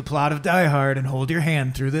pitch you the plot of Die Hard and hold your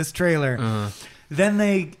hand through this trailer.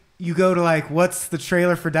 Then you go to like, what's the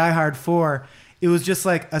trailer for Die Hard 4? It was just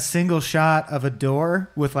like a single shot of a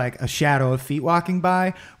door with like a shadow of feet walking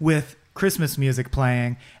by with Christmas music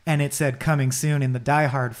playing, and it said coming soon in the Die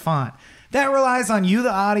Hard font. That relies on you,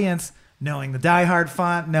 the audience, knowing the Die Hard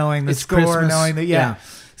font, knowing the score, Christmas. knowing the yeah.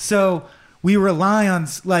 So we rely on,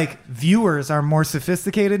 like, viewers are more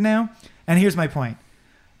sophisticated now. And here's my point.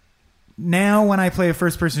 Now when I play a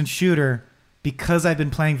first-person shooter, because I've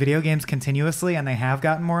been playing video games continuously and they have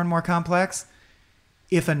gotten more and more complex,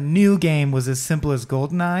 if a new game was as simple as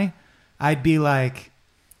GoldenEye, I'd be like,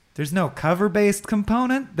 there's no cover-based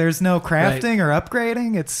component. There's no crafting or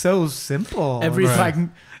upgrading. It's so simple. Every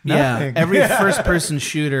nothing. First-person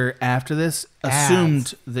shooter after this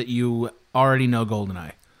assumed that you already know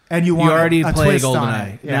GoldenEye. And you already play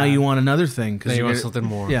GoldenEye. Yeah. Now you want another thing. Now you want something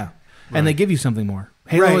more. Yeah. Right. And they give you something more.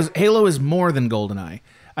 Halo is more than GoldenEye.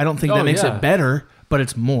 I don't think that makes it better, but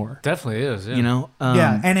it's more. Definitely is, yeah. You know?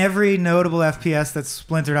 And every notable FPS that's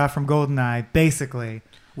splintered off from GoldenEye basically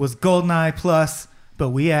was GoldenEye plus, but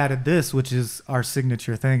we added this, which is our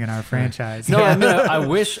signature thing in our franchise. No, I mean, I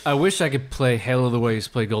wish I could play Halo the way I used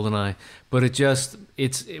to play GoldenEye, but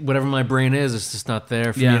it's whatever my brain is, it's just not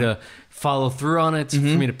there for me to follow through on it, for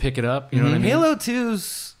me to pick it up. You know what I mean? Halo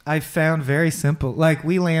 2's I found very simple. Like,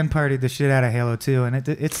 we LAN partied the shit out of Halo 2, and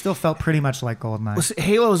it still felt pretty much like GoldenEye. Well,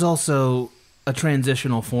 Halo is also a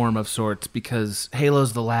transitional form of sorts because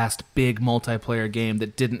Halo's the last big multiplayer game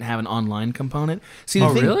that didn't have an online component. See,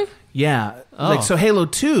 really? Yeah. Oh. So Halo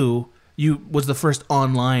 2 was the first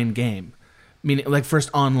online game. Meaning, like,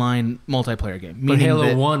 first online multiplayer game. But Halo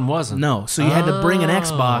that, 1 wasn't. No, so you had to bring an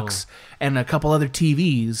Xbox and a couple other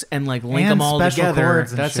TVs and like link them all together.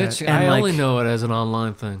 That's it. And I like, only know it as an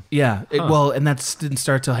online thing. Yeah, and that didn't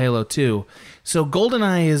start till Halo 2. So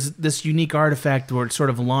GoldenEye is this unique artifact where it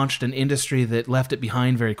sort of launched an industry that left it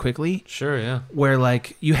behind very quickly. Sure, yeah. Where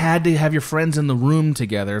like you had to have your friends in the room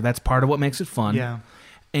together. That's part of what makes it fun. Yeah.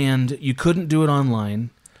 And you couldn't do it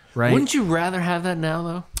online, right? Wouldn't you rather have that now,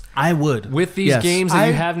 though? I would. With these games that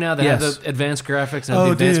you have now that have the advanced graphics and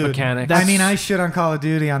the advanced mechanics. I mean, I shit on Call of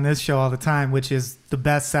Duty on this show all the time, which is the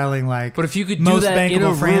best-selling, like, but if you could do most that bankable in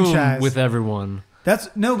a franchise room with everyone.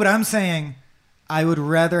 But I'm saying I would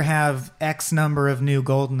rather have X number of new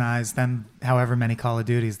GoldenEyes than however many Call of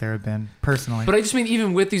Duties there have been, personally. But I just mean,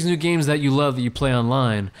 even with these new games that you love that you play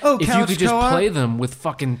online, if you couch could just co-op? play them with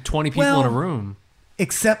fucking 20 people in a room.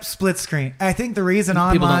 Except split screen. I think the reason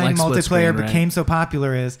People don't online like split multiplayer screen, right? became so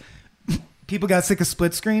popular is people got sick of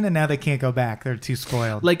split screen and now they can't go back. They're too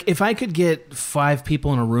spoiled. Like, if I could get 5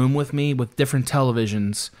 people in a room with me with different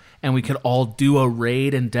televisions and we could all do a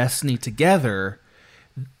raid in Destiny together,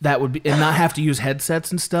 that would be, and not have to use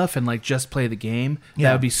headsets and stuff and like just play the game. Yeah.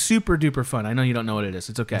 That would be super duper fun. I know you don't know what it is.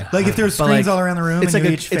 It's okay. Like if there's But, screens all around the room it's and like you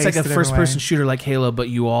a, each it's like face a a different first person way. shooter like Halo, but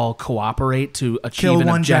you all cooperate to achieve Kill an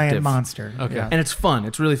one objective. giant monster. Okay. Yeah. And it's fun.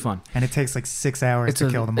 It's really fun. And it takes like 6 hours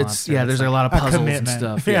to kill the monster. Yeah, there's It's a lot of like puzzles and commitment.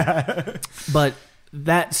 stuff. Yeah. But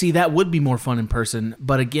that would be more fun in person.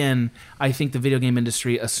 But again, I think the video game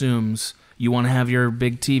industry assumes you want to have your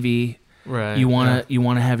big TV. Right. You want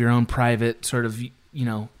to have your own private sort of,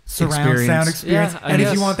 surround sound experience. Yeah, and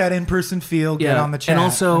if you want that in-person feel, get on the chat. And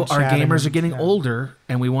also, our chat gamers and- are getting older,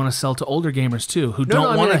 and we want to sell to older gamers too, who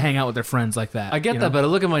don't want to hang out with their friends like that. I get that, but I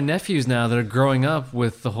look at my nephews now that are growing up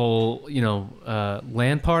with the whole,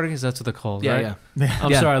 LAN parties. That's what they're called, Yeah, right? yeah.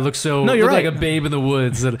 I'm sorry, I look so No, you're look right. like a babe in the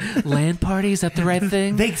woods. LAN party, is that the right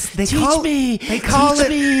thing? They Teach call me. They call Teach it.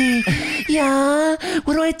 me. Yeah.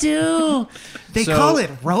 What do I do? They call it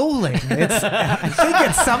rolling. I think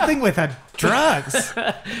it's something with a drugs.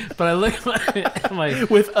 But I look at my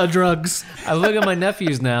with drugs. I look at my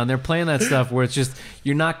nephews now, and they're playing that stuff where it's just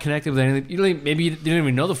you're not connected with anything. Maybe you don't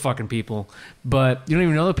even know the fucking people, but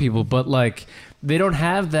like they don't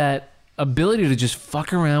have that ability to just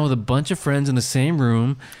fuck around with a bunch of friends in the same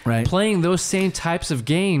room, right? Playing those same types of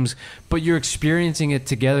games, but you're experiencing it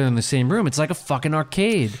together in the same room. It's like a fucking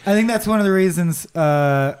arcade. I think that's one of the reasons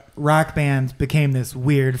Rock Band became this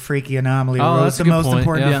weird, freaky anomaly. Oh, where it was that's the a good most point.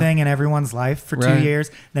 important Yeah. thing in everyone's life for 2 Right.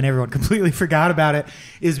 years. Then everyone completely forgot about it.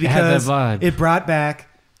 Is It had that because vibe. it brought back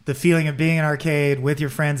the feeling of being in an arcade with your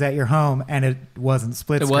friends at your home, and it wasn't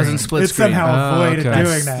split It screen. wasn't split It screen. somehow avoided That's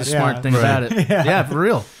doing that. the smart thing about it. Yeah, for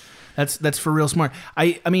real. That's for real smart.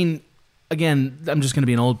 I mean, again, I'm just going to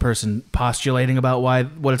be an old person postulating about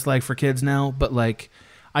what it's like for kids now, but like,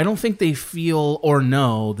 I don't think they feel or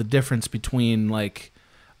know the difference between like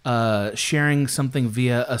sharing something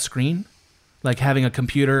via a screen, like having a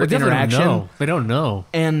computer interaction. They don't know.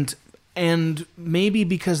 And maybe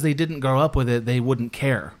because they didn't grow up with it, they wouldn't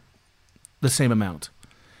care the same amount.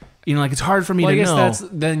 Like it's hard for me Well, to I guess know.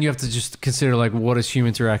 then you have to just consider like what is human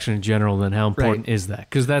interaction in general, then how important is that?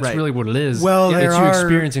 Because that's Right. really what it is. Well, there it's you are-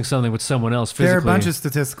 experiencing something with someone else physically. There are a bunch of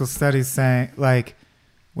statistical studies saying, like,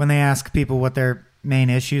 when they ask people what their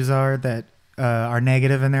main issues are that are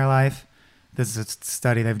negative in their life, this is a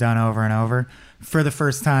study they've done over and over. For the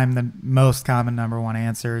first time, the most common number one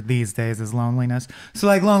answer these days is loneliness. So,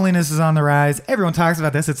 like, loneliness is on the rise. Everyone talks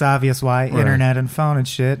about this. It's obvious why. Right. Internet and phone and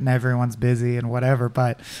shit, and everyone's busy and whatever.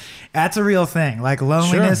 But that's a real thing. Like,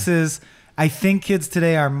 loneliness is... I think kids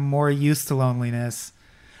today are more used to loneliness.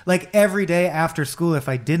 Like, every day after school, if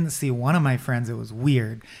I didn't see one of my friends, it was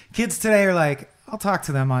weird. Kids today are like, I'll talk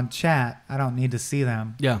to them on chat. I don't need to see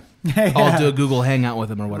them. Yeah. Yeah. I'll do a Google Hangout with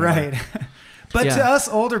them or whatever. Right. But Yeah. to us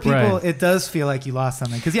older people, Right. it does feel like you lost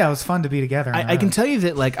something. Because, yeah, it was fun to be together. I can tell you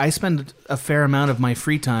that, like, I spend a fair amount of my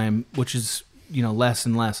free time, which is, less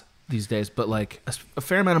and less these days, but, like, a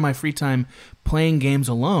fair amount of my free time playing games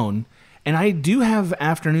alone. And I do have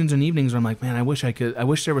afternoons and evenings where I'm like, man, I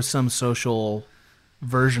wish there was some social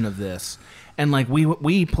version of this. And, like,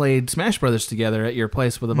 we played Smash Brothers together at your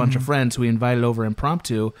place with a bunch of friends who we invited over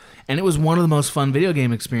impromptu, and it was one of the most fun video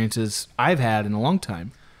game experiences I've had in a long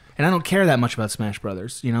time. And I don't care that much about Smash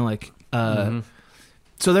Brothers,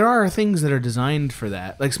 So there are things that are designed for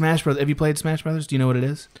that. Like Smash Brothers. Have you played Smash Brothers? Do you know what it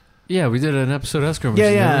is? Yeah, we did an episode of Escrow.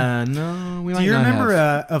 Yeah. No, we might Do you not remember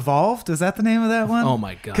have. Evolved? Is that the name of that one? Oh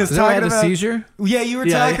my god! Because Is that where I talking had the about seizure? Yeah, you were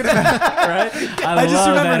talking about right. I just love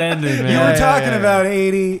remember that ending, man. You were talking yeah. about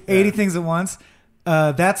 80 things at once.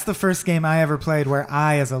 That's the first game I ever played where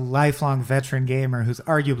I, as a lifelong veteran gamer who's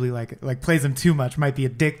arguably like plays them too much, might be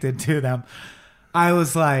addicted to them. I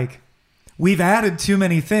was like, we've added too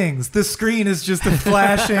many things. The screen is just a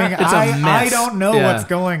flashing. It's a mess. I don't know what's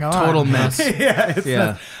going on. Total mess. It's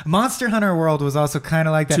nuts. Monster Hunter World was also kind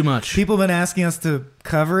of like that. Too much. People have been asking us to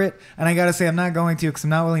cover it, and I got to say I'm not going to because I'm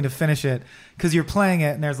not willing to finish it because you're playing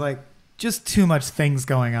it and there's like just too much things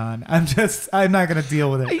going on. I'm not going to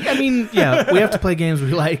deal with it. I mean, yeah, we have to play games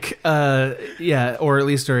we like, or at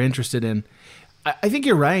least are interested in. I think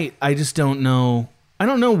you're right. I just don't know. I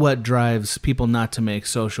don't know what drives people not to make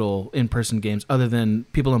social in-person games other than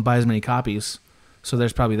people don't buy as many copies. So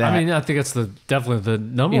there's probably that. I mean, I think that's definitely the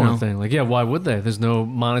number one thing. Like, yeah, why would they? There's no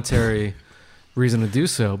monetary reason to do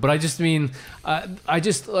so. But I just mean, I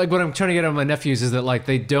just like what I'm trying to get out of my nephews is that like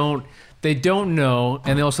they don't know,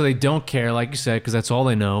 and they don't care, like you said, because that's all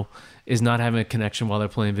they know is not having a connection while they're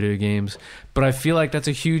playing video games. But I feel like that's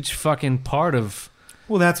a huge fucking part of.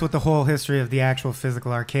 Well, that's what the whole history of the actual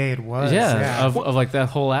physical arcade was. Yeah. Of like that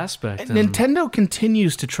whole aspect. Nintendo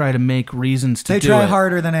continues to try to make reasons to do it. They try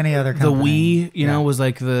harder than any other company. The Wii, was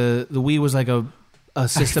like the Wii was like a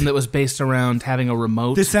system that was based around having a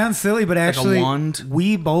remote. This sounds silly, but actually, a wand.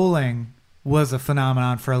 Wii bowling was a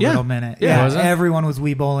phenomenon for a little minute. Yeah, everyone was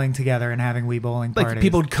Wii bowling together and having Wii bowling parties. Like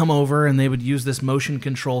people would come over and they would use this motion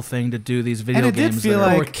control thing to do these video games. And it did feel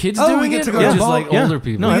like were kids doing we get to go it, or to just like older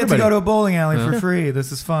people. No, we get to go to a bowling alley for free.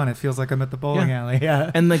 This is fun. It feels like I'm at the bowling alley. Yeah,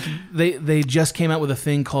 and like they just came out with a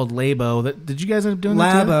thing called Labo. Did you guys end up doing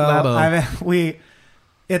that too? Labo.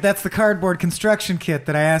 That's the cardboard construction kit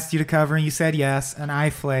that I asked you to cover, and you said yes, and I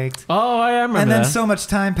flaked. Oh, I remember. And then so much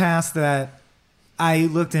time passed that I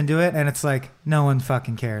looked into it, and it's like, no one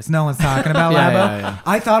fucking cares. No one's talking about Labo. Yeah.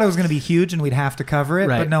 I thought it was going to be huge, and we'd have to cover it,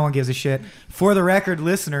 but no one gives a shit. For the record,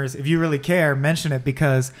 listeners, if you really care, mention it,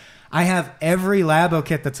 because I have every Labo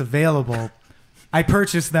kit that's available. I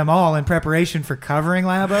purchased them all in preparation for covering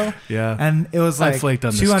Labo. Yeah. And it was like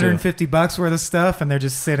 $250 worth of stuff, and they're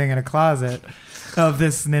just sitting in a closet of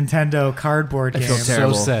this Nintendo cardboard game.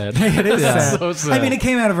 So sad. It is sad. So sad. I mean, it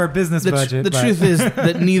came out of our business budget. The truth is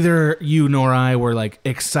that neither you nor I were like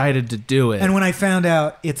excited to do it. And when I found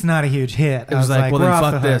out it's not a huge hit, I was like, well, we're then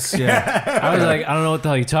off fuck the this. hook. Yeah. I was like, I don't know what the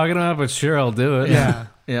hell you're talking about, but sure, I'll do it. Yeah.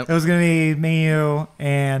 Yep. It was going to be me, you,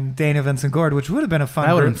 and Dana, Vincent Gord, which would have been a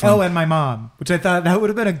fun group. Oh, and my mom, which I thought that would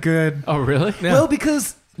have been a good... Oh, really? Yeah. Well,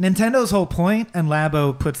 because Nintendo's whole point, and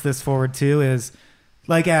Labo puts this forward too, is,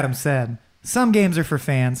 like Adam said, some games are for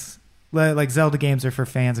fans, like Zelda games are for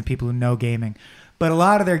fans and people who know gaming. But a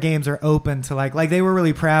lot of their games are open to like they were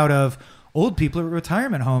really proud of old people at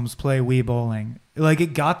retirement homes play Wii bowling. Like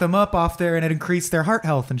it got them up off there and it increased their heart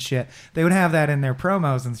health and shit. They would have that in their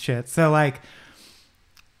promos and shit. So like,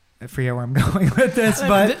 I forget where I'm going with this,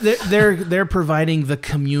 but they're providing the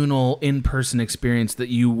communal in-person experience that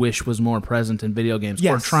you wish was more present in video games,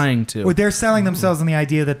 or trying to. Well, they're selling themselves on the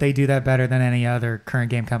idea that they do that better than any other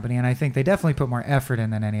current game company, and I think they definitely put more effort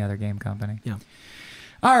in than any other game company. Yeah.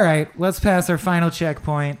 All right, let's pass our final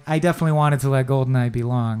checkpoint. I definitely wanted to let GoldenEye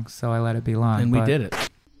belong, so I let it belong. And we did it.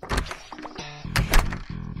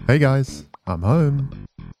 Hey guys, I'm home.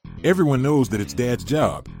 Everyone knows that it's Dad's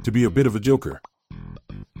job to be a bit of a joker.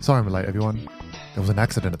 Sorry I'm late, everyone. There was an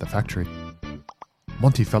accident at the factory.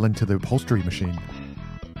 Monty fell into the upholstery machine.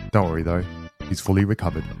 Don't worry though, he's fully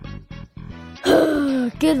recovered.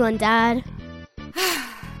 Good one, Dad.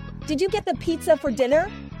 Did you get the pizza for dinner?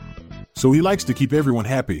 So he likes to keep everyone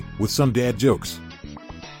happy with some dad jokes.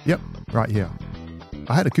 Yep, right here.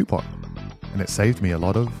 I had a coupon, and it saved me a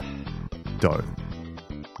lot of dough.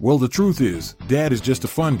 Well, the truth is, Dad is just a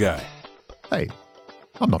fun guy. Hey,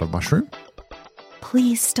 I'm not a mushroom.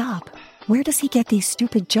 Please stop. Where does he get these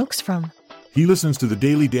stupid jokes from? He listens to the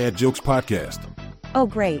Daily Dad Jokes podcast. Oh,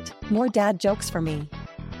 great. More dad jokes for me.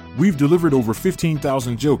 We've delivered over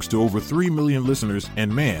 15,000 jokes to over 3 million listeners,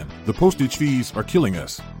 and man, the postage fees are killing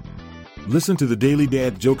us. Listen to the Daily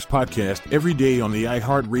Dad Jokes podcast every day on the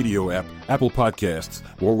iHeartRadio app, Apple Podcasts,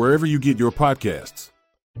 or wherever you get your podcasts.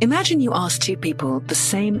 Imagine you ask two people the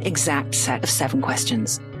same exact set of 7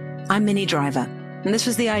 questions. I'm Minnie Driver, and this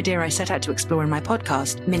was the idea I set out to explore in my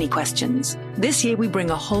podcast, Mini Questions. This year, we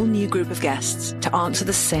bring a whole new group of guests to answer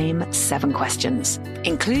the same 7 questions,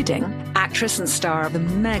 including actress and star of the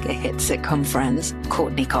mega hit sitcom Friends,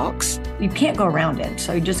 Courtney Cox. You can't go around it,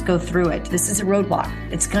 so you just go through it. This is a roadblock.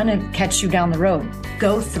 It's gonna catch you down the road.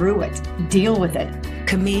 Go through it. Deal with it.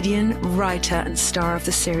 Comedian, writer, and star of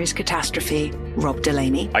the series Catastrophe, Rob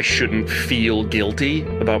Delaney. I shouldn't feel guilty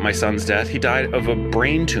about my son's death. He died of a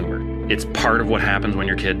brain tumor. It's part of what happens when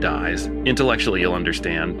your kid dies. Intellectually, you'll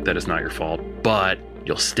understand that it's not your fault, but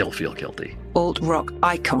you'll still feel guilty. Alt-rock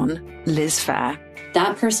icon Liz Phair.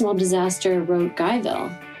 That personal disaster wrote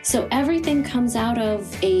Guyville. So everything comes out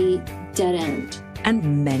of a dead end.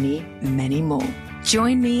 And many, many more.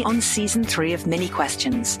 Join me on Season 3 of Mini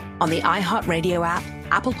Questions on the iHeartRadio app,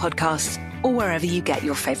 Apple Podcasts, or wherever you get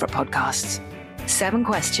your favorite podcasts. 7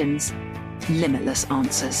 questions, limitless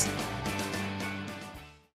answers.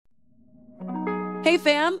 Hey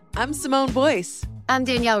fam, I'm Simone Boyce. I'm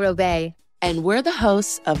Danielle Robay. And we're the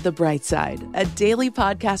hosts of The Bright Side, a daily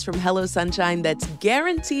podcast from Hello Sunshine that's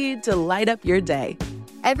guaranteed to light up your day.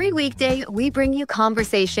 Every weekday, we bring you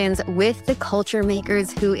conversations with the culture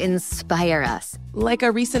makers who inspire us. Like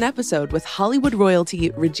our recent episode with Hollywood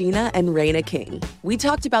royalty Regina and Raina King. We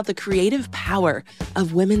talked about the creative power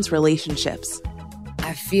of women's relationships.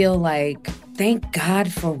 I feel like, thank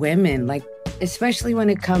God for women, like, especially when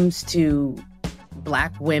it comes to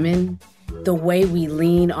Black women, the way we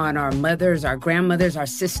lean on our mothers, our grandmothers, our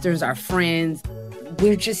sisters, our friends.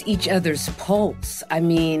 We're just each other's pulse. I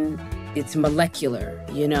mean, it's molecular,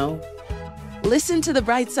 you know? Listen to The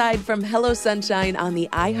Bright Side from Hello Sunshine on the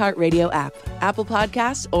iHeartRadio app, Apple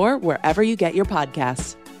Podcasts, or wherever you get your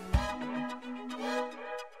podcasts.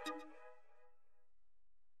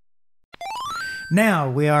 Now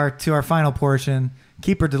we are to our final portion,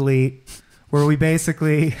 Keep or Delete, where we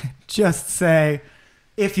basically just say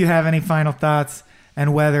if you have any final thoughts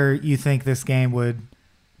and whether you think this game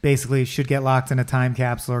should get locked in a time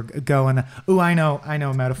capsule or go in the... Ooh, I know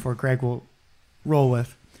a metaphor Greg will roll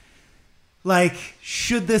with. Like,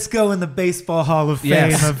 should this go in the Baseball Hall of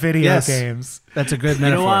Fame of video games? That's a good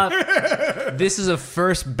metaphor. You know what? This is a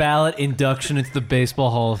first ballot induction into the Baseball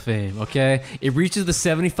Hall of Fame, okay? It reaches the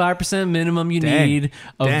 75% minimum you need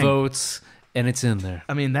of votes, and it's in there.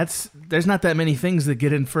 I mean, there's not that many things that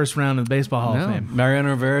get in first round of the Baseball Hall of Fame. Mariano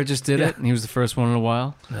Rivera just did it, and he was the first one in a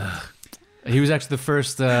while. He was actually the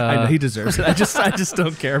first. I know, he deserves it. I just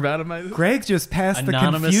don't care about him. Greg just passed the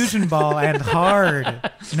confusion ball and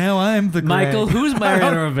hard. Now I'm the Greg. Michael, who's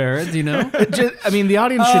Mariano Rivera? Do you know? I mean, the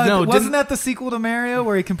audience should know. Wasn't that the sequel to Mario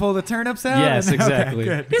where he can pull the turnips out? Yes, exactly.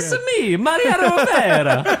 Okay, it's me, Mariano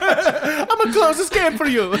Rivera. I'm gonna close this game for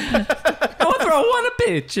you. I want to throw one a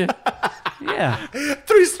pitch. Yeah.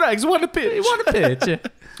 3 strikes, 1 a pitch. 1 a pitch.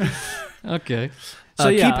 Okay.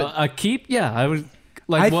 So keep. Yeah, I would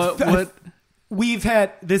like what. We've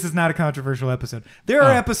had, this is not a controversial episode. There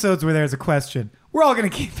are episodes where there's a question. We're all going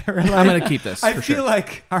to keep it. I'm going to keep this. I feel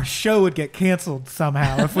like our show would get canceled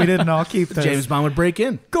somehow if we didn't all keep this. James Bond would break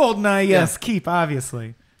in. GoldenEye, yes, keep,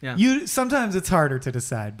 obviously. Yeah. Sometimes it's harder to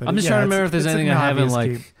decide. But I'm just trying to remember if there's anything I haven't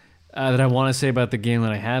that I want to say about the game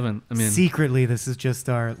that I haven't. I mean, secretly, this is just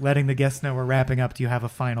our letting the guests know we're wrapping up. Do you have a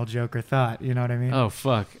final joke or thought? You know what I mean? Oh,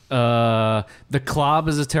 fuck. The Klob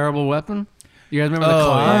is a terrible weapon. You guys remember the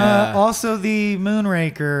Klob? Yeah. Also, the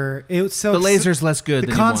Moonraker. The laser's less good.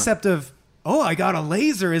 The concept of I got a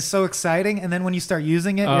laser is so exciting, and then when you start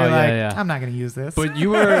using it, you're like, I'm not going to use this. But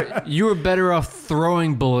you were better off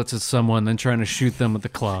throwing bullets at someone than trying to shoot them with the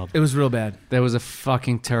Klob. It was real bad. That was a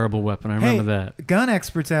fucking terrible weapon. I remember that. Gun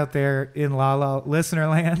experts out there in listener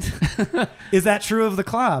land, is that true of the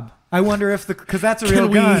Klob? I wonder if because that's a real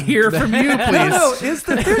gun. Can we hear from you,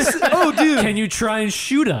 please? No, dude. Can you try and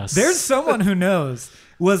shoot us? There's someone who knows.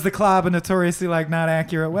 Was the Klob a notoriously not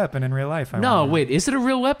accurate weapon in real life? Wait, is it a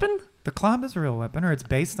real weapon? The Klob is a real weapon, or it's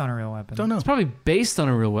based on a real weapon. Don't know. It's probably based on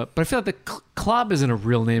a real weapon, but I feel like the Klob isn't a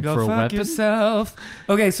real name for a weapon. Yourself.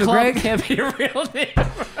 Okay, so Klob Greg can't be a real name.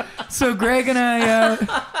 So Greg and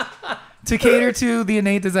I, to cater to the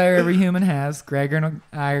innate desire every human has, Greg and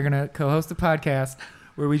I are going to co-host a podcast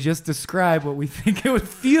where we just describe what we think it would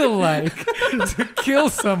feel like to kill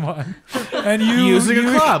someone. And using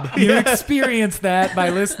a club. You experience that by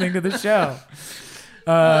listening to the show.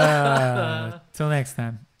 Till next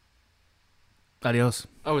time. Adios.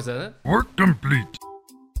 Oh, is that it? Work complete.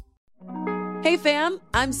 Hey fam,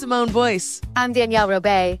 I'm Simone Boyce. I'm Danielle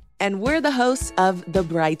Robay. And we're the hosts of The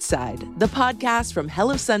Bright Side, the podcast from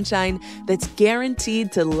Hello Sunshine that's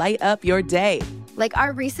guaranteed to light up your day. Like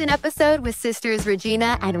our recent episode with sisters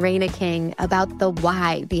Regina and Raina King about the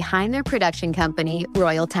why behind their production company,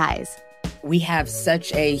 Royal Ties. We have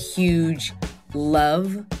such a huge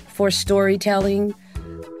love for storytelling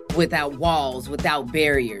without walls, without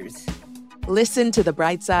barriers. Listen to The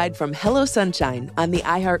Bright Side from Hello Sunshine on the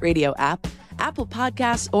iHeartRadio app, Apple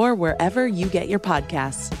Podcasts, or wherever you get your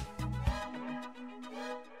podcasts.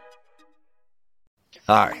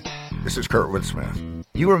 Hi, this is Kurtwood Smith.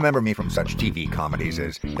 You remember me from such TV comedies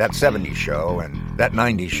as That 70s Show and That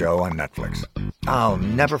 90s Show on Netflix. I'll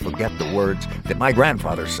never forget the words that my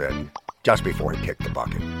grandfather said just before he kicked the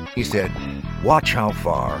bucket. He said, "Watch how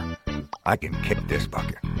far I can kick this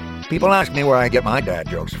bucket. People ask me where I get my dad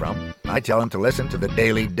jokes from. I tell them to listen to the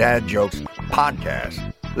Daily Dad Jokes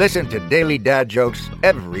podcast. Listen to Daily Dad Jokes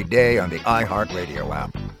every day on the iHeartRadio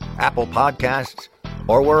app, Apple Podcasts,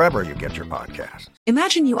 or wherever you get your podcasts.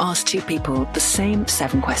 Imagine you asked two people the same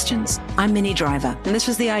 7 questions. I'm Minnie Driver, and this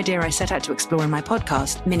was the idea I set out to explore in my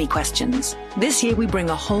podcast, Mini Questions. This year, we bring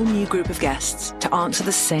a whole new group of guests to answer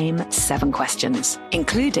the same 7 questions,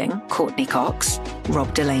 including Courtney Cox,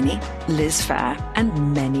 Rob Delaney, Liz Fair,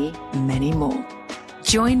 and many, many more.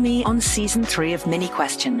 Join me on Season 3 of Mini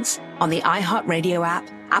Questions on the iHeartRadio app,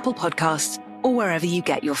 Apple Podcasts, or wherever you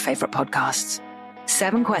get your favorite podcasts.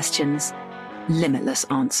 7 questions, limitless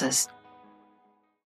answers.